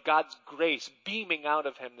glory of God's grace beaming out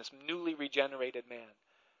of him, this newly regenerated man,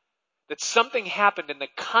 that something happened in the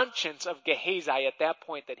conscience of Gehazi at that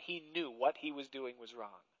point that he knew what he was doing was wrong.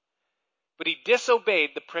 But he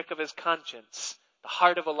disobeyed the prick of his conscience, the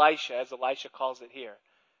heart of Elisha, as Elisha calls it here.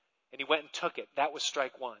 And he went and took it. That was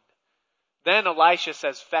strike 1. Then Elisha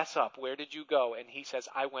says, Fess up, where did you go? And he says,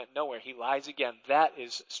 I went nowhere. He lies again. That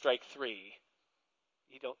is strike 3.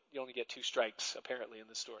 You only get 2 strikes, apparently, in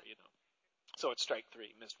the story, So it's strike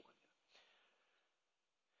 3, missed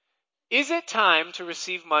 1. Is it time to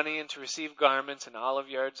receive money and to receive garments and olive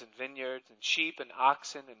yards and vineyards and sheep and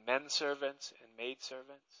oxen and men servants and maid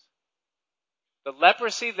servants? The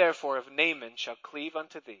leprosy, therefore, of Naaman shall cleave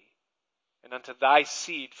unto thee, and unto thy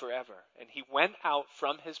seed forever. And he went out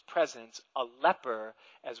from his presence a leper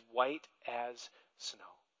as white as snow.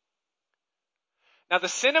 Now the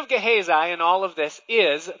sin of Gehazi in all of this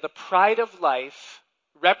is the pride of life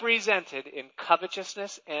represented in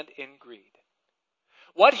covetousness and in greed.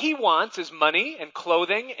 What he wants is money and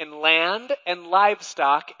clothing and land and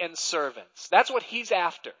livestock and servants. That's what he's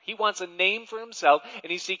after. He wants a name for himself, and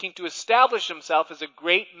he's seeking to establish himself as a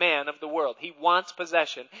great man of the world. He wants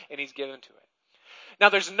possession, and he's given to it. Now,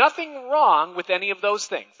 there's nothing wrong with any of those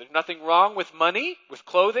things. There's nothing wrong with money, with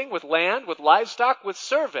clothing, with land, with livestock, with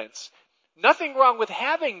servants. Nothing wrong with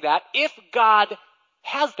having that if God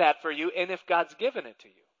has that for you and if God's given it to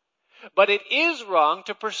you. But it is wrong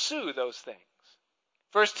to pursue those things.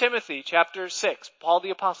 1 Timothy chapter 6, Paul the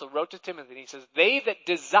Apostle wrote to Timothy, and he says, They that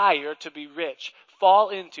desire to be rich fall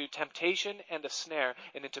into temptation and a snare,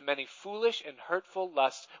 and into many foolish and hurtful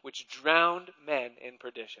lusts, which drown men in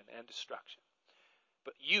perdition and destruction.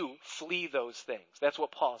 But you flee those things. That's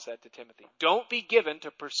what Paul said to Timothy. Don't be given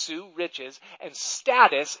to pursue riches and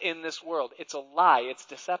status in this world. It's a lie. It's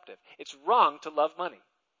deceptive. It's wrong to love money.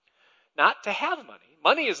 Not to have money.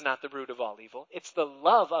 Money is not the root of all evil. It's the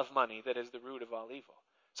love of money that is the root of all evil.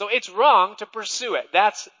 So it's wrong to pursue it.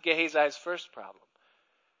 That's Gehazi's first problem.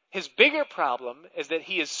 His bigger problem is that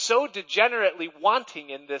he is so degenerately wanting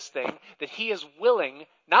in this thing that he is willing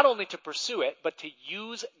not only to pursue it, but to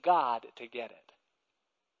use God to get it.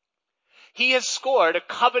 He has scored a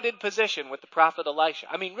coveted position with the prophet Elisha.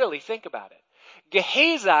 I mean, really, think about it.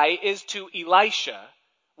 Gehazi is to Elisha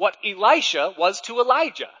what Elisha was to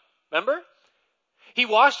Elijah. Remember? He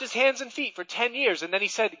washed his hands and feet for 10 years, and then he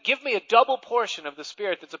said, Give me a double portion of the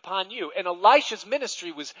Spirit that's upon you. And Elisha's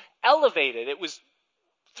ministry was elevated. It was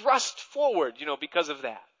thrust forward, because of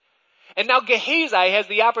that. And now Gehazi has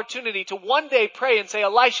the opportunity to one day pray and say,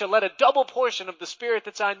 Elisha, let a double portion of the Spirit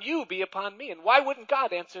that's on you be upon me. And why wouldn't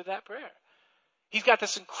God answer that prayer? He's got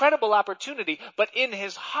this incredible opportunity, but in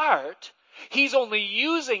his heart, he's only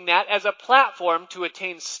using that as a platform to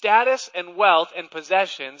attain status and wealth and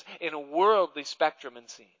possessions in a worldly spectrum and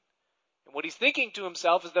scene. And what he's thinking to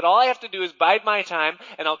himself is that all I have to do is bide my time,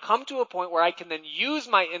 and I'll come to a point where I can then use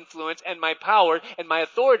my influence and my power and my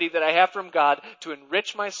authority that I have from God to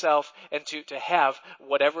enrich myself and to have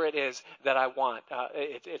whatever it is that I want.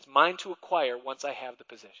 It's mine to acquire once I have the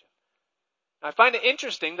position. I find it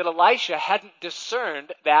interesting that Elisha hadn't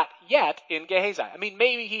discerned that yet in Gehazi. I mean,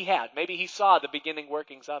 maybe he had. Maybe he saw the beginning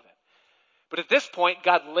workings of it. But at this point,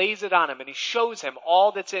 God lays it on him and he shows him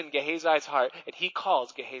all that's in Gehazi's heart, and he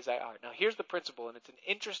calls Gehazi out. Now here's the principle, and it's an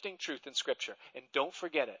interesting truth in Scripture, and don't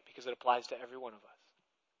forget it because it applies to every one of us.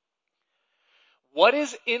 What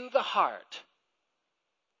is in the heart,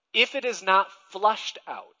 if it is not flushed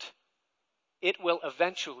out, it will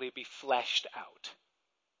eventually be fleshed out.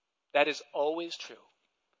 That is always true.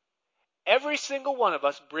 Every single one of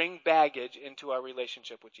us bring baggage into our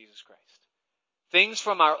relationship with Jesus Christ. Things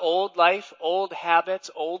from our old life, old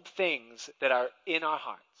habits, old things that are in our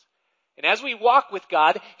hearts. And as we walk with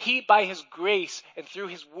God, He, by His grace and through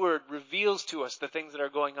His Word, reveals to us the things that are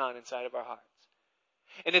going on inside of our hearts.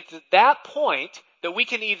 And it's at that point that we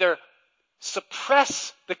can either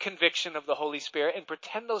suppress the conviction of the Holy Spirit and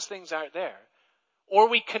pretend those things aren't there, or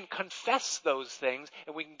we can confess those things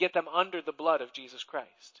and we can get them under the blood of Jesus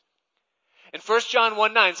Christ. And 1 John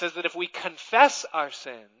 1:9 says that if we confess our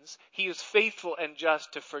sins, He is faithful and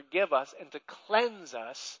just to forgive us and to cleanse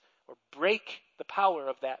us, or break the power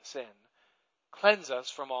of that sin, cleanse us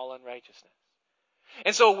from all unrighteousness.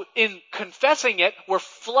 And so in confessing it, we're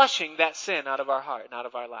flushing that sin out of our heart and out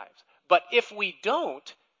of our lives. But if we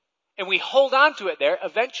don't, and we hold on to it there,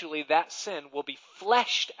 eventually that sin will be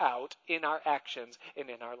fleshed out in our actions and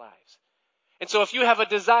in our lives. And so if you have a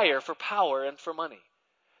desire for power and for money,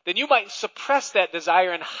 then you might suppress that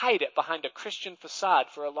desire and hide it behind a Christian facade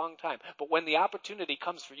for a long time. But when the opportunity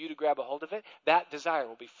comes for you to grab a hold of it, that desire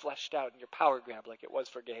will be fleshed out in your power grab like it was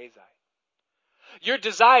for Gehazi. Your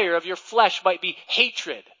desire of your flesh might be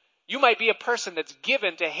hatred. You might be a person that's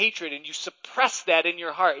given to hatred and you suppress that in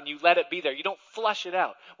your heart and you let it be there. You don't flush it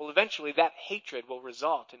out. Well, eventually that hatred will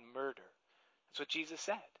result in murder. That's what Jesus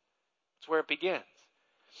said. That's where it begins.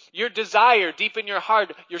 Your desire deep in your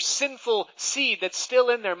heart, your sinful seed that's still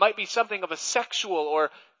in there might be something of a sexual or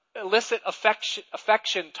illicit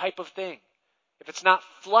affection type of thing. If it's not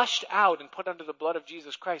flushed out and put under the blood of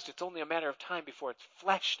Jesus Christ, it's only a matter of time before it's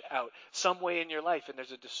fleshed out some way in your life and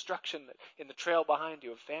there's a destruction in the trail behind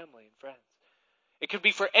you of family and friends. It could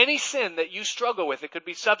be for any sin that you struggle with. It could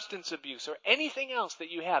be substance abuse or anything else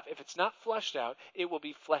that you have. If it's not flushed out, it will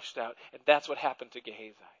be fleshed out. And that's what happened to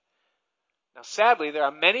Gehazi. Now, sadly, there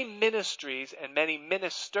are many ministries and many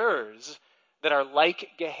ministers that are like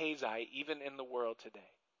Gehazi, even in the world today.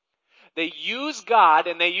 They use God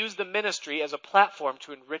and they use the ministry as a platform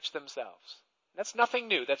to enrich themselves. That's nothing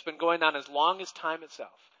new. That's been going on as long as time itself.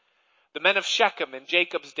 The men of Shechem in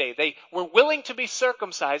Jacob's day, they were willing to be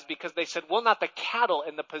circumcised because they said, will not the cattle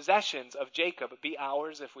and the possessions of Jacob be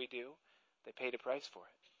ours if we do? They paid a price for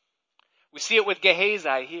it. We see it with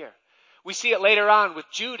Gehazi here. We see it later on with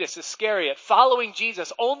Judas Iscariot following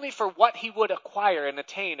Jesus only for what he would acquire and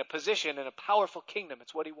attain, a position in a powerful kingdom.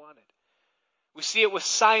 It's what he wanted. We see it with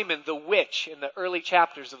Simon the witch in the early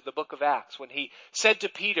chapters of the book of Acts when he said to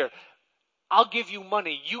Peter, I'll give you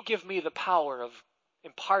money, you give me the power of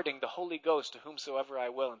imparting the Holy Ghost to whomsoever I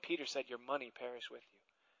will. And Peter said, your money perish with you.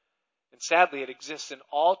 And sadly, it exists in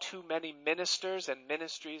all too many ministers and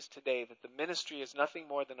ministries today that the ministry is nothing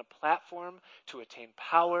more than a platform to attain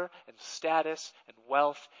power and status and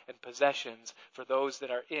wealth and possessions for those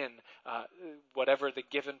that are in whatever the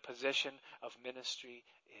given position of ministry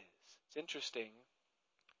is. It's interesting.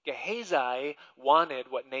 Gehazi wanted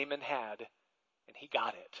what Naaman had, and he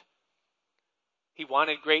got it. He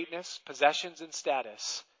wanted greatness, possessions, and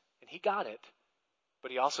status, and he got it.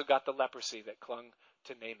 But he also got the leprosy that clung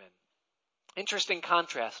to Naaman. Interesting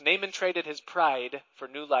contrast. Naaman traded his pride for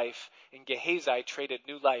new life, and Gehazi traded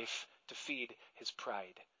new life to feed his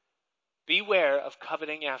pride. Beware of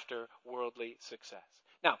coveting after worldly success.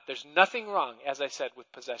 Now, there's nothing wrong, as I said,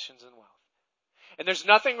 with possessions and wealth. And there's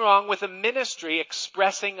nothing wrong with a ministry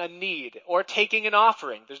expressing a need or taking an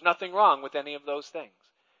offering. There's nothing wrong with any of those things.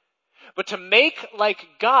 But to make like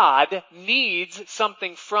God needs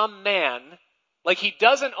something from man, like he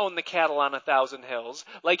doesn't own the cattle on 1,000 hills,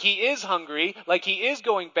 like he is hungry, like he is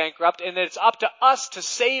going bankrupt, and that it's up to us to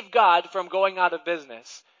save God from going out of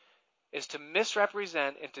business, is to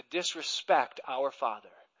misrepresent and to disrespect our Father.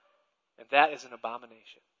 And that is an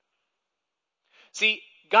abomination. See,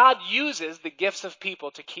 God uses the gifts of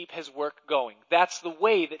people to keep his work going. That's the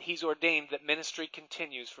way that he's ordained that ministry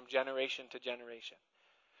continues from generation to generation.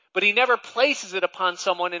 But he never places it upon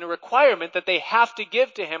someone in a requirement that they have to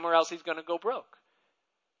give to him or else he's going to go broke.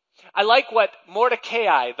 I like what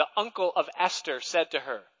Mordecai, the uncle of Esther, said to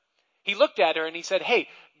her. He looked at her and he said, hey,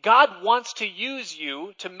 God wants to use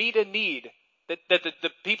you to meet a need that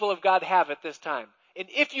the people of God have at this time. And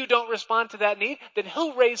if you don't respond to that need, then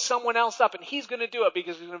he'll raise someone else up and he's going to do it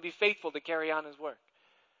because he's going to be faithful to carry on his work.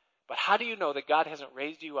 But how do you know that God hasn't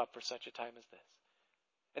raised you up for such a time as this?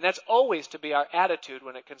 And that's always to be our attitude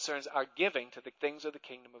when it concerns our giving to the things of the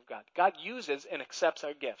kingdom of God. God uses and accepts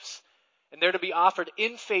our gifts. And they're to be offered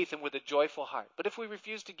in faith and with a joyful heart. But if we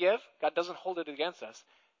refuse to give, God doesn't hold it against us.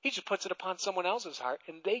 He just puts it upon someone else's heart,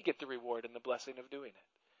 and they get the reward and the blessing of doing it.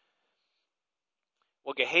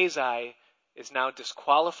 Well, Gehazi is now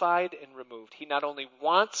disqualified and removed. He not only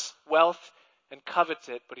wants wealth and covets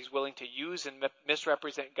it, but he's willing to use and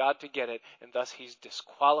misrepresent God to get it, and thus he's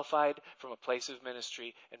disqualified from a place of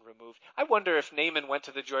ministry and removed. I wonder if Naaman went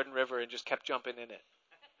to the Jordan River and just kept jumping in it.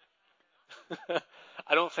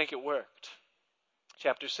 I don't think it worked.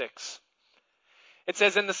 Chapter 6. It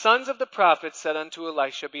says, And the sons of the prophets said unto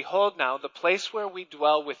Elisha, Behold now, the place where we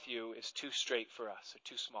dwell with you is too strait for us, or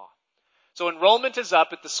too small. So enrollment is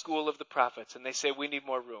up at the school of the prophets, and they say, We need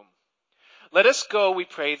more room. Let us go, we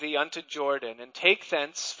pray thee, unto Jordan, and take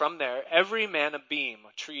thence from there every man a beam,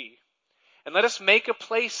 a tree, and let us make a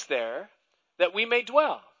place there that we may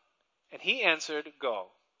dwell. And he answered, Go.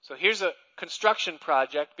 So here's a construction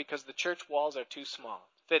project because the church walls are too small.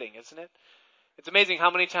 Fitting, isn't it? It's amazing how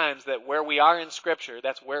many times that where we are in Scripture,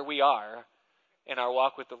 that's where we are in our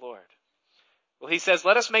walk with the Lord. Well, he says,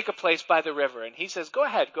 Let us make a place by the river. And he says, Go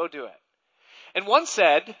ahead, go do it. And one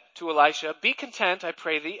said to Elisha, Be content, I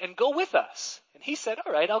pray thee, and go with us. And he said,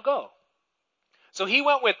 All right, I'll go. So he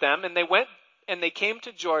went with them, and they went and they came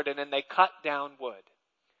to Jordan, and they cut down wood.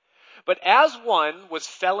 But as one was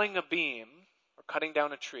felling a beam, or cutting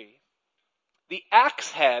down a tree, the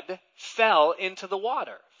axe head fell into the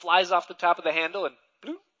water, flies off the top of the handle, and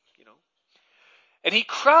bloop, And he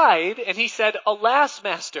cried, and he said, Alas,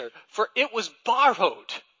 master, for it was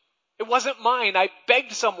borrowed. It wasn't mine. I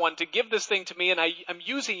begged someone to give this thing to me, and I'm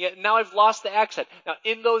using it, and now I've lost the axe head. Now,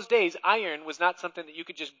 in those days, iron was not something that you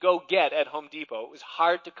could just go get at Home Depot. It was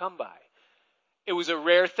hard to come by. It was a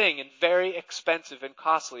rare thing and very expensive and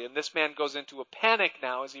costly. And this man goes into a panic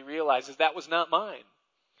now as he realizes that was not mine.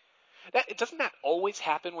 Doesn't that always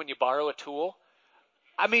happen when you borrow a tool?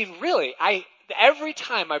 I mean, really, every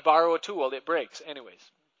time I borrow a tool, it breaks. Anyways,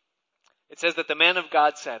 it says that the man of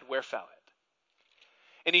God said, Where fell it?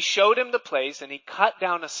 And he showed him the place, and he cut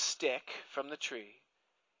down a stick from the tree,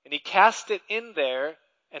 and he cast it in there,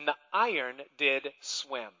 and the iron did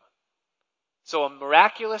swim. So a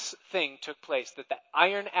miraculous thing took place, that the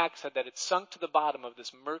iron axe head that had sunk to the bottom of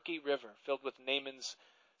this murky river filled with Naaman's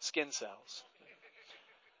skin cells.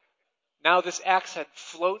 Now this axe head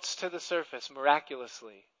floats to the surface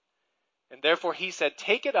miraculously. And therefore he said,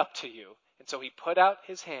 Take it up to you. And so he put out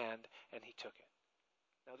his hand and he took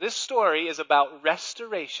it. Now this story is about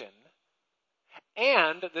restoration.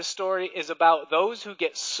 And this story is about those who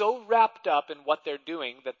get so wrapped up in what they're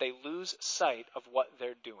doing that they lose sight of what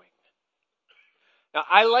they're doing. Now,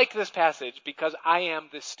 I like this passage because I am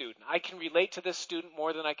this student. I can relate to this student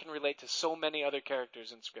more than I can relate to so many other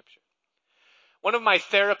characters in Scripture. One of my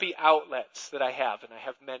therapy outlets that I have, and I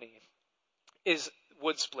have many, is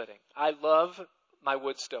wood splitting. I love my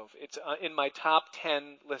wood stove. It's in my top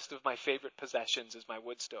 10 list of my favorite possessions is my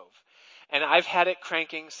wood stove. And I've had it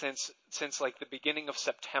cranking since like the beginning of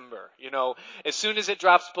September. As soon as it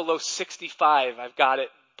drops below 65, I've got it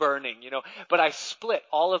burning, But I split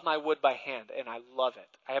all of my wood by hand, and I love it.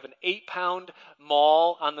 I have an 8-pound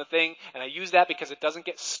maul on the thing, and I use that because it doesn't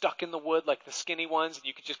get stuck in the wood like the skinny ones, and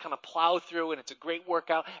you can just kind of plow through, and it's a great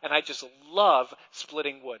workout, and I just love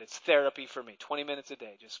splitting wood. It's therapy for me. 20 minutes a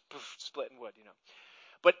day, just splitting wood,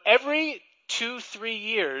 But every 2-3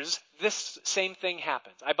 years, this same thing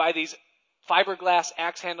happens. I buy these fiberglass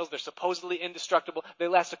axe handles. They're supposedly indestructible. They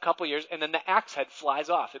last a couple years, and then the axe head flies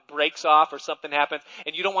off. It breaks off or something happens,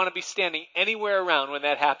 and you don't want to be standing anywhere around when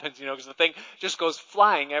that happens, because the thing just goes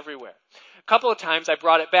flying everywhere. A couple of times I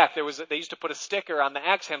brought it back. They used to put a sticker on the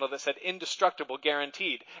axe handle that said indestructible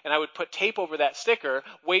guaranteed, and I would put tape over that sticker,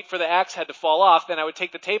 wait for the axe head to fall off, then I would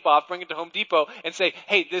take the tape off, bring it to Home Depot, and say,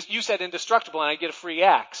 Hey, you said indestructible, and I get a free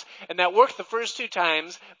axe. And that worked the first 2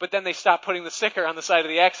 times, but then they stopped putting the sticker on the side of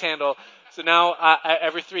the axe handle. So now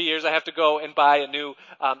every 3 years I have to go and buy a new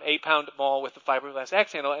 8-pound maul with the fiberglass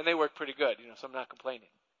axe handle, and they work pretty good, so I'm not complaining.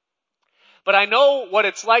 But I know what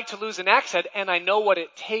it's like to lose an axe head, and I know what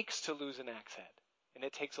it takes to lose an axe head. And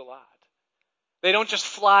it takes a lot. They don't just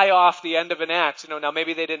fly off the end of an axe. Now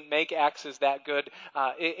maybe they didn't make axes that good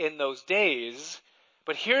in those days.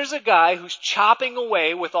 But here's a guy who's chopping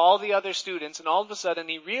away with all the other students, and all of a sudden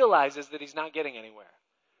he realizes that he's not getting anywhere.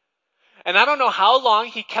 And I don't know how long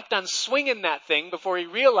he kept on swinging that thing before he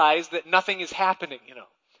realized that nothing is happening,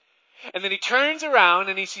 And then he turns around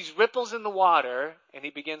and he sees ripples in the water, and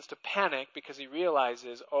he begins to panic because he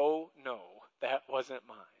realizes, oh no, that wasn't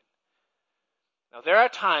mine. Now, there are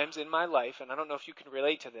times in my life, and I don't know if you can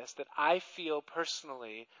relate to this, that I feel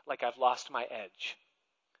personally like I've lost my edge.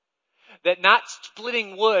 That not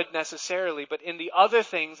splitting wood necessarily, but in the other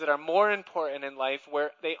things that are more important in life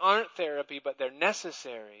where they aren't therapy, but they're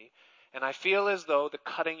necessary, and I feel as though the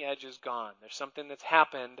cutting edge is gone. There's something that's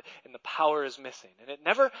happened and the power is missing. And it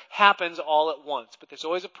never happens all at once, but there's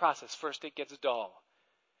always a process. First it gets dull.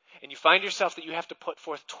 And you find yourself that you have to put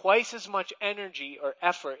forth twice as much energy or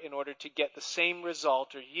effort in order to get the same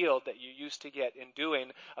result or yield that you used to get in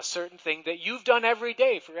doing a certain thing that you've done every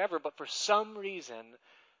day forever, but for some reason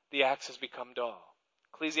the axe has become dull.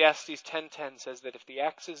 Ecclesiastes 10:10 says that if the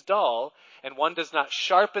axe is dull and one does not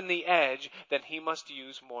sharpen the edge, then he must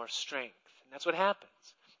use more strength. And that's what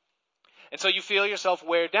happens. And so you feel yourself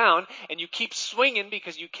wear down and you keep swinging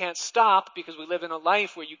because you can't stop, because we live in a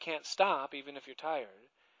life where you can't stop even if you're tired.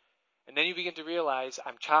 And then you begin to realize,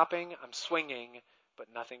 I'm chopping, I'm swinging, but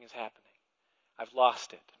nothing is happening. I've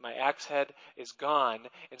lost it. My axe head is gone.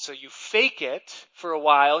 And so you fake it for a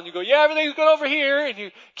while and you go, yeah, everything's good over here. And you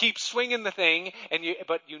keep swinging the thing.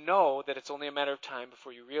 But you know that it's only a matter of time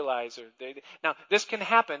before you realize. Now, this can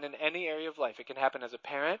happen in any area of life. It can happen as a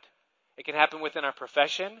parent. It can happen within our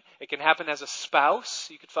profession. It can happen as a spouse.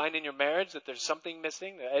 You could find in your marriage that there's something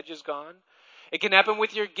missing. The edge is gone. It can happen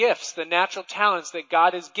with your gifts, the natural talents that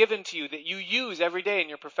God has given to you that you use every day in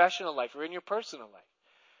your professional life or in your personal life.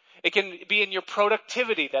 It can be in your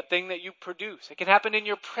productivity, that thing that you produce. It can happen in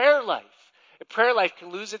your prayer life. If prayer life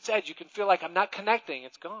can lose its edge, you can feel like I'm not connecting,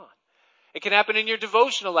 it's gone. It can happen in your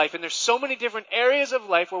devotional life, and there's so many different areas of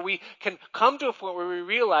life where we can come to a point where we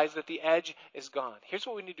realize that the edge is gone. Here's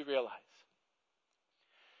what we need to realize,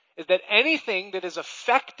 is that anything that is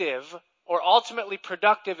effective or ultimately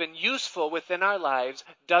productive and useful within our lives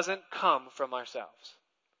doesn't come from ourselves.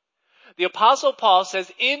 The Apostle Paul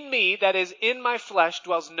says, in me, that is in my flesh,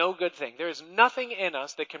 dwells no good thing. There is nothing in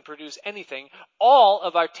us that can produce anything. All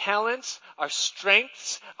of our talents, our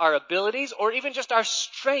strengths, our abilities, or even just our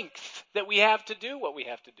strength that we have to do what we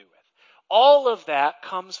have to do with, all of that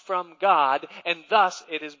comes from God, and thus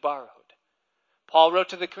it is borrowed. Paul wrote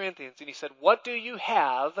to the Corinthians and he said, what do you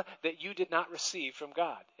have that you did not receive from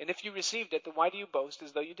God? And if you received it, then why do you boast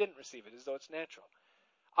as though you didn't receive it, as though it's natural?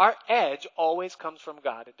 Our edge always comes from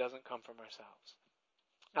God. It doesn't come from ourselves.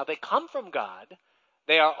 Now, they come from God.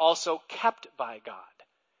 They are also kept by God.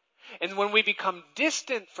 And when we become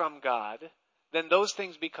distant from God, then those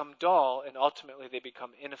things become dull and ultimately they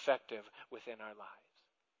become ineffective within our lives.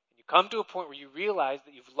 You come to a point where you realize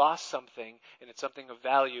that you've lost something and it's something of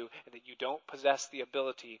value and that you don't possess the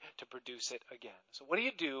ability to produce it again. So what do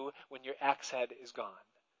you do when your axe head is gone?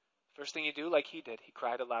 First thing you do, like he did, he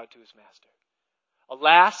cried aloud to his master.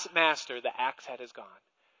 Alas, master, the axe head is gone.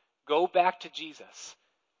 Go back to Jesus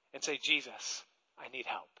and say, Jesus, I need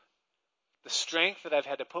help. The strength that I've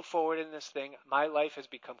had to put forward in this thing, my life has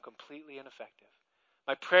become completely ineffective.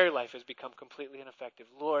 My prayer life has become completely ineffective.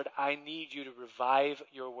 Lord, I need you to revive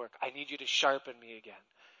your work. I need you to sharpen me again.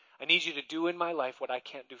 I need you to do in my life what I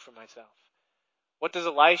can't do for myself. What does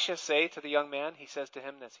Elisha say to the young man? He says to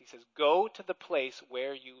him this. He says, go to the place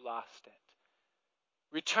where you lost it.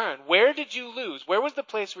 Return. Where did you lose? Where was the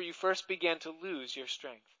place where you first began to lose your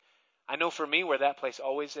strength? I know for me where that place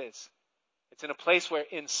always is. It's in a place where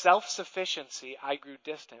in self-sufficiency I grew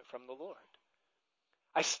distant from the Lord.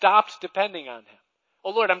 I stopped depending on him. Oh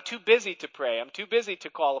Lord, I'm too busy to pray. I'm too busy to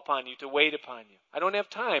call upon you, to wait upon you. I don't have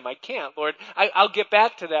time. I can't, Lord. I'll get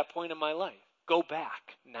back to that point in my life. Go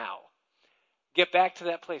back now. Get back to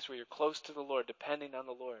that place where you're close to the Lord, depending on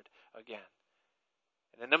the Lord again.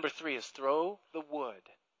 And then number 3 is throw the wood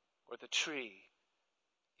or the tree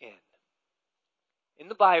in. In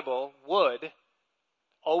the Bible, wood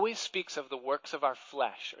always speaks of the works of our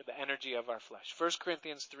flesh or the energy of our flesh. 1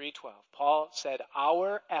 Corinthians 3:12, Paul said,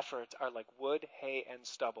 our efforts are like wood, hay, and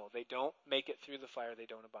stubble. They don't make it through the fire. They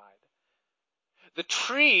don't abide. The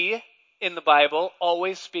tree in the Bible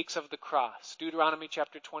always speaks of the cross. Deuteronomy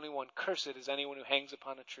chapter 21, cursed is anyone who hangs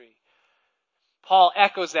upon a tree. Paul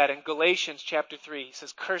echoes that in Galatians chapter 3. He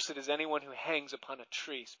says, cursed is anyone who hangs upon a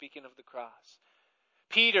tree, speaking of the cross.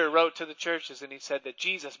 Peter wrote to the churches and he said that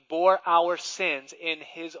Jesus bore our sins in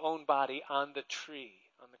his own body on the tree,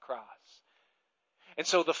 on the cross. And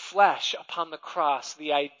so the flesh upon the cross,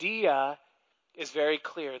 the idea is very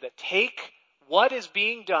clear that take what is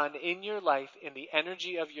being done in your life in the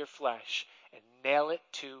energy of your flesh and nail it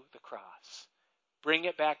to the cross. Bring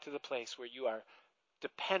it back to the place where you are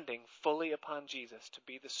depending fully upon Jesus to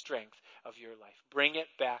be the strength of your life. Bring it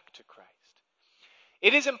back to Christ.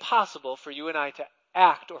 It is impossible for you and I to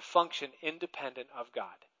act or function independent of God.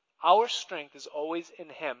 Our strength is always in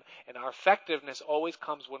him, and our effectiveness always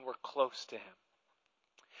comes when we're close to him.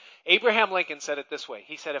 Abraham Lincoln said it this way.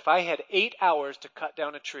 He said, if I had 8 hours to cut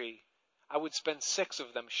down a tree, I would spend 6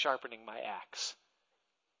 of them sharpening my axe.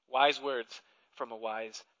 Wise words from a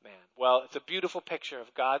wise man. Well, it's a beautiful picture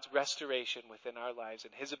of God's restoration within our lives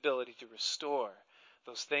and his ability to restore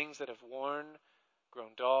those things that have worn,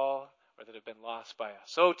 grown dull, or that have been lost by us.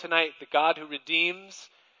 So tonight, the God who redeems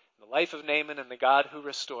the life of Naaman and the God who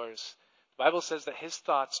restores, the Bible says that his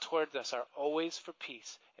thoughts towards us are always for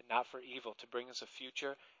peace and not for evil, to bring us a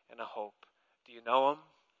future and a hope. Do you know him?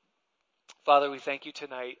 Father, we thank you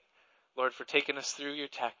tonight, Lord, for taking us through your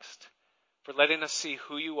text, for letting us see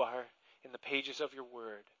who you are in the pages of your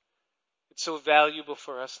word. It's so valuable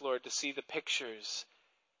for us, Lord, to see the pictures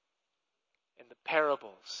and the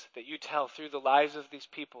parables that you tell through the lives of these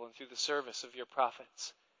people and through the service of your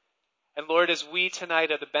prophets. And Lord, as we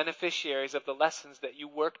tonight are the beneficiaries of the lessons that you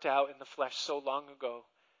worked out in the flesh so long ago,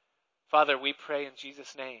 Father, we pray in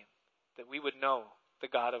Jesus' name that we would know the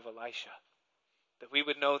God of Elisha, that we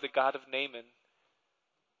would know the God of Naaman,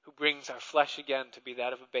 who brings our flesh again to be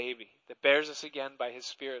that of a baby, that bears us again by his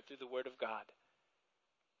Spirit through the word of God.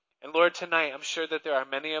 And Lord, tonight, I'm sure that there are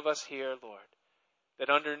many of us here, Lord, that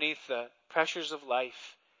underneath the pressures of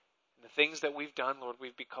life and the things that we've done, Lord,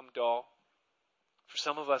 we've become dull. For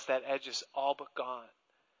some of us, that edge is all but gone.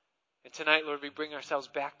 And tonight, Lord, we bring ourselves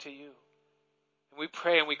back to you. And we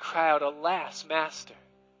pray and we cry out, alas, Master,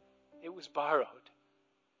 it was borrowed.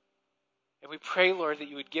 And we pray, Lord, that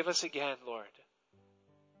you would give us again, Lord,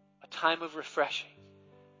 a time of refreshing.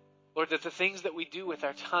 Lord, that the things that we do with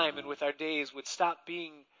our time and with our days would stop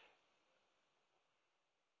being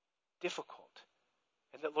difficult.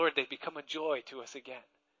 And that, Lord, they become a joy to us again.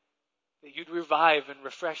 That you'd revive and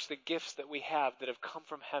refresh the gifts that we have that have come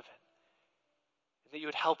from heaven. And that you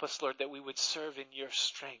would help us, Lord, that we would serve in your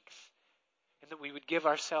strength. And that we would give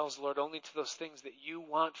ourselves, Lord, only to those things that you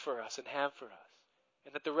want for us and have for us.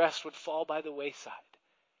 And that the rest would fall by the wayside.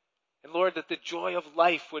 And Lord, that the joy of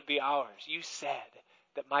life would be ours. You said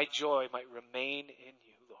that my joy might remain in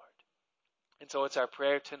you, Lord. And so it's our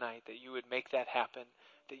prayer tonight that you would make that happen,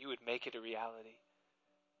 that you would make it a reality.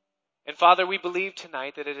 And Father, we believe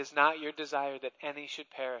tonight that it is not your desire that any should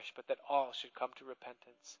perish, but that all should come to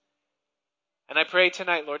repentance. And I pray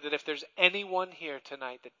tonight, Lord, that if there's anyone here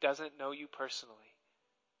tonight that doesn't know you personally,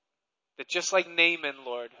 that just like Naaman,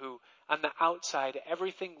 Lord, who on the outside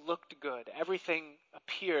everything looked good, everything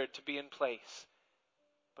appeared to be in place,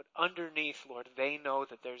 but underneath, Lord, they know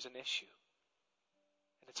that there's an issue.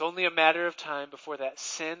 And it's only a matter of time before that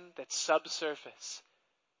sin that's subsurface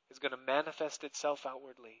is going to manifest itself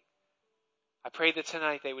outwardly. I pray that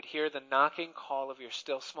tonight they would hear the knocking call of your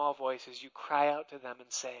still small voice as you cry out to them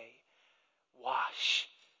and say, wash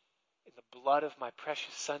in the blood of my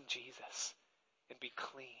precious Son Jesus and be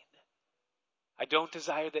clean. I don't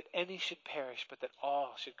desire that any should perish, but that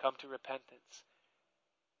all should come to repentance.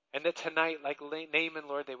 And that tonight, like Naaman,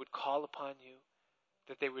 Lord, they would call upon you,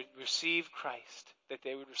 that they would receive Christ, that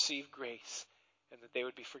they would receive grace, and that they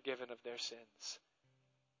would be forgiven of their sins.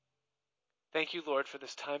 Thank you, Lord, for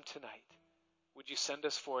this time tonight. Would you send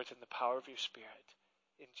us forth in the power of your Spirit?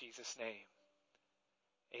 In Jesus' name,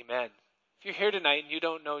 amen. If you're here tonight and you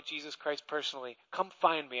don't know Jesus Christ personally, come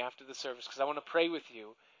find me after the service because I want to pray with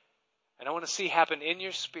you. And I want to see happen in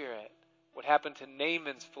your spirit what happened to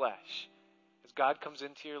Naaman's flesh as God comes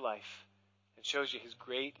into your life and shows you his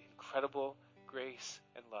great, incredible grace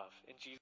and love. In Jesus'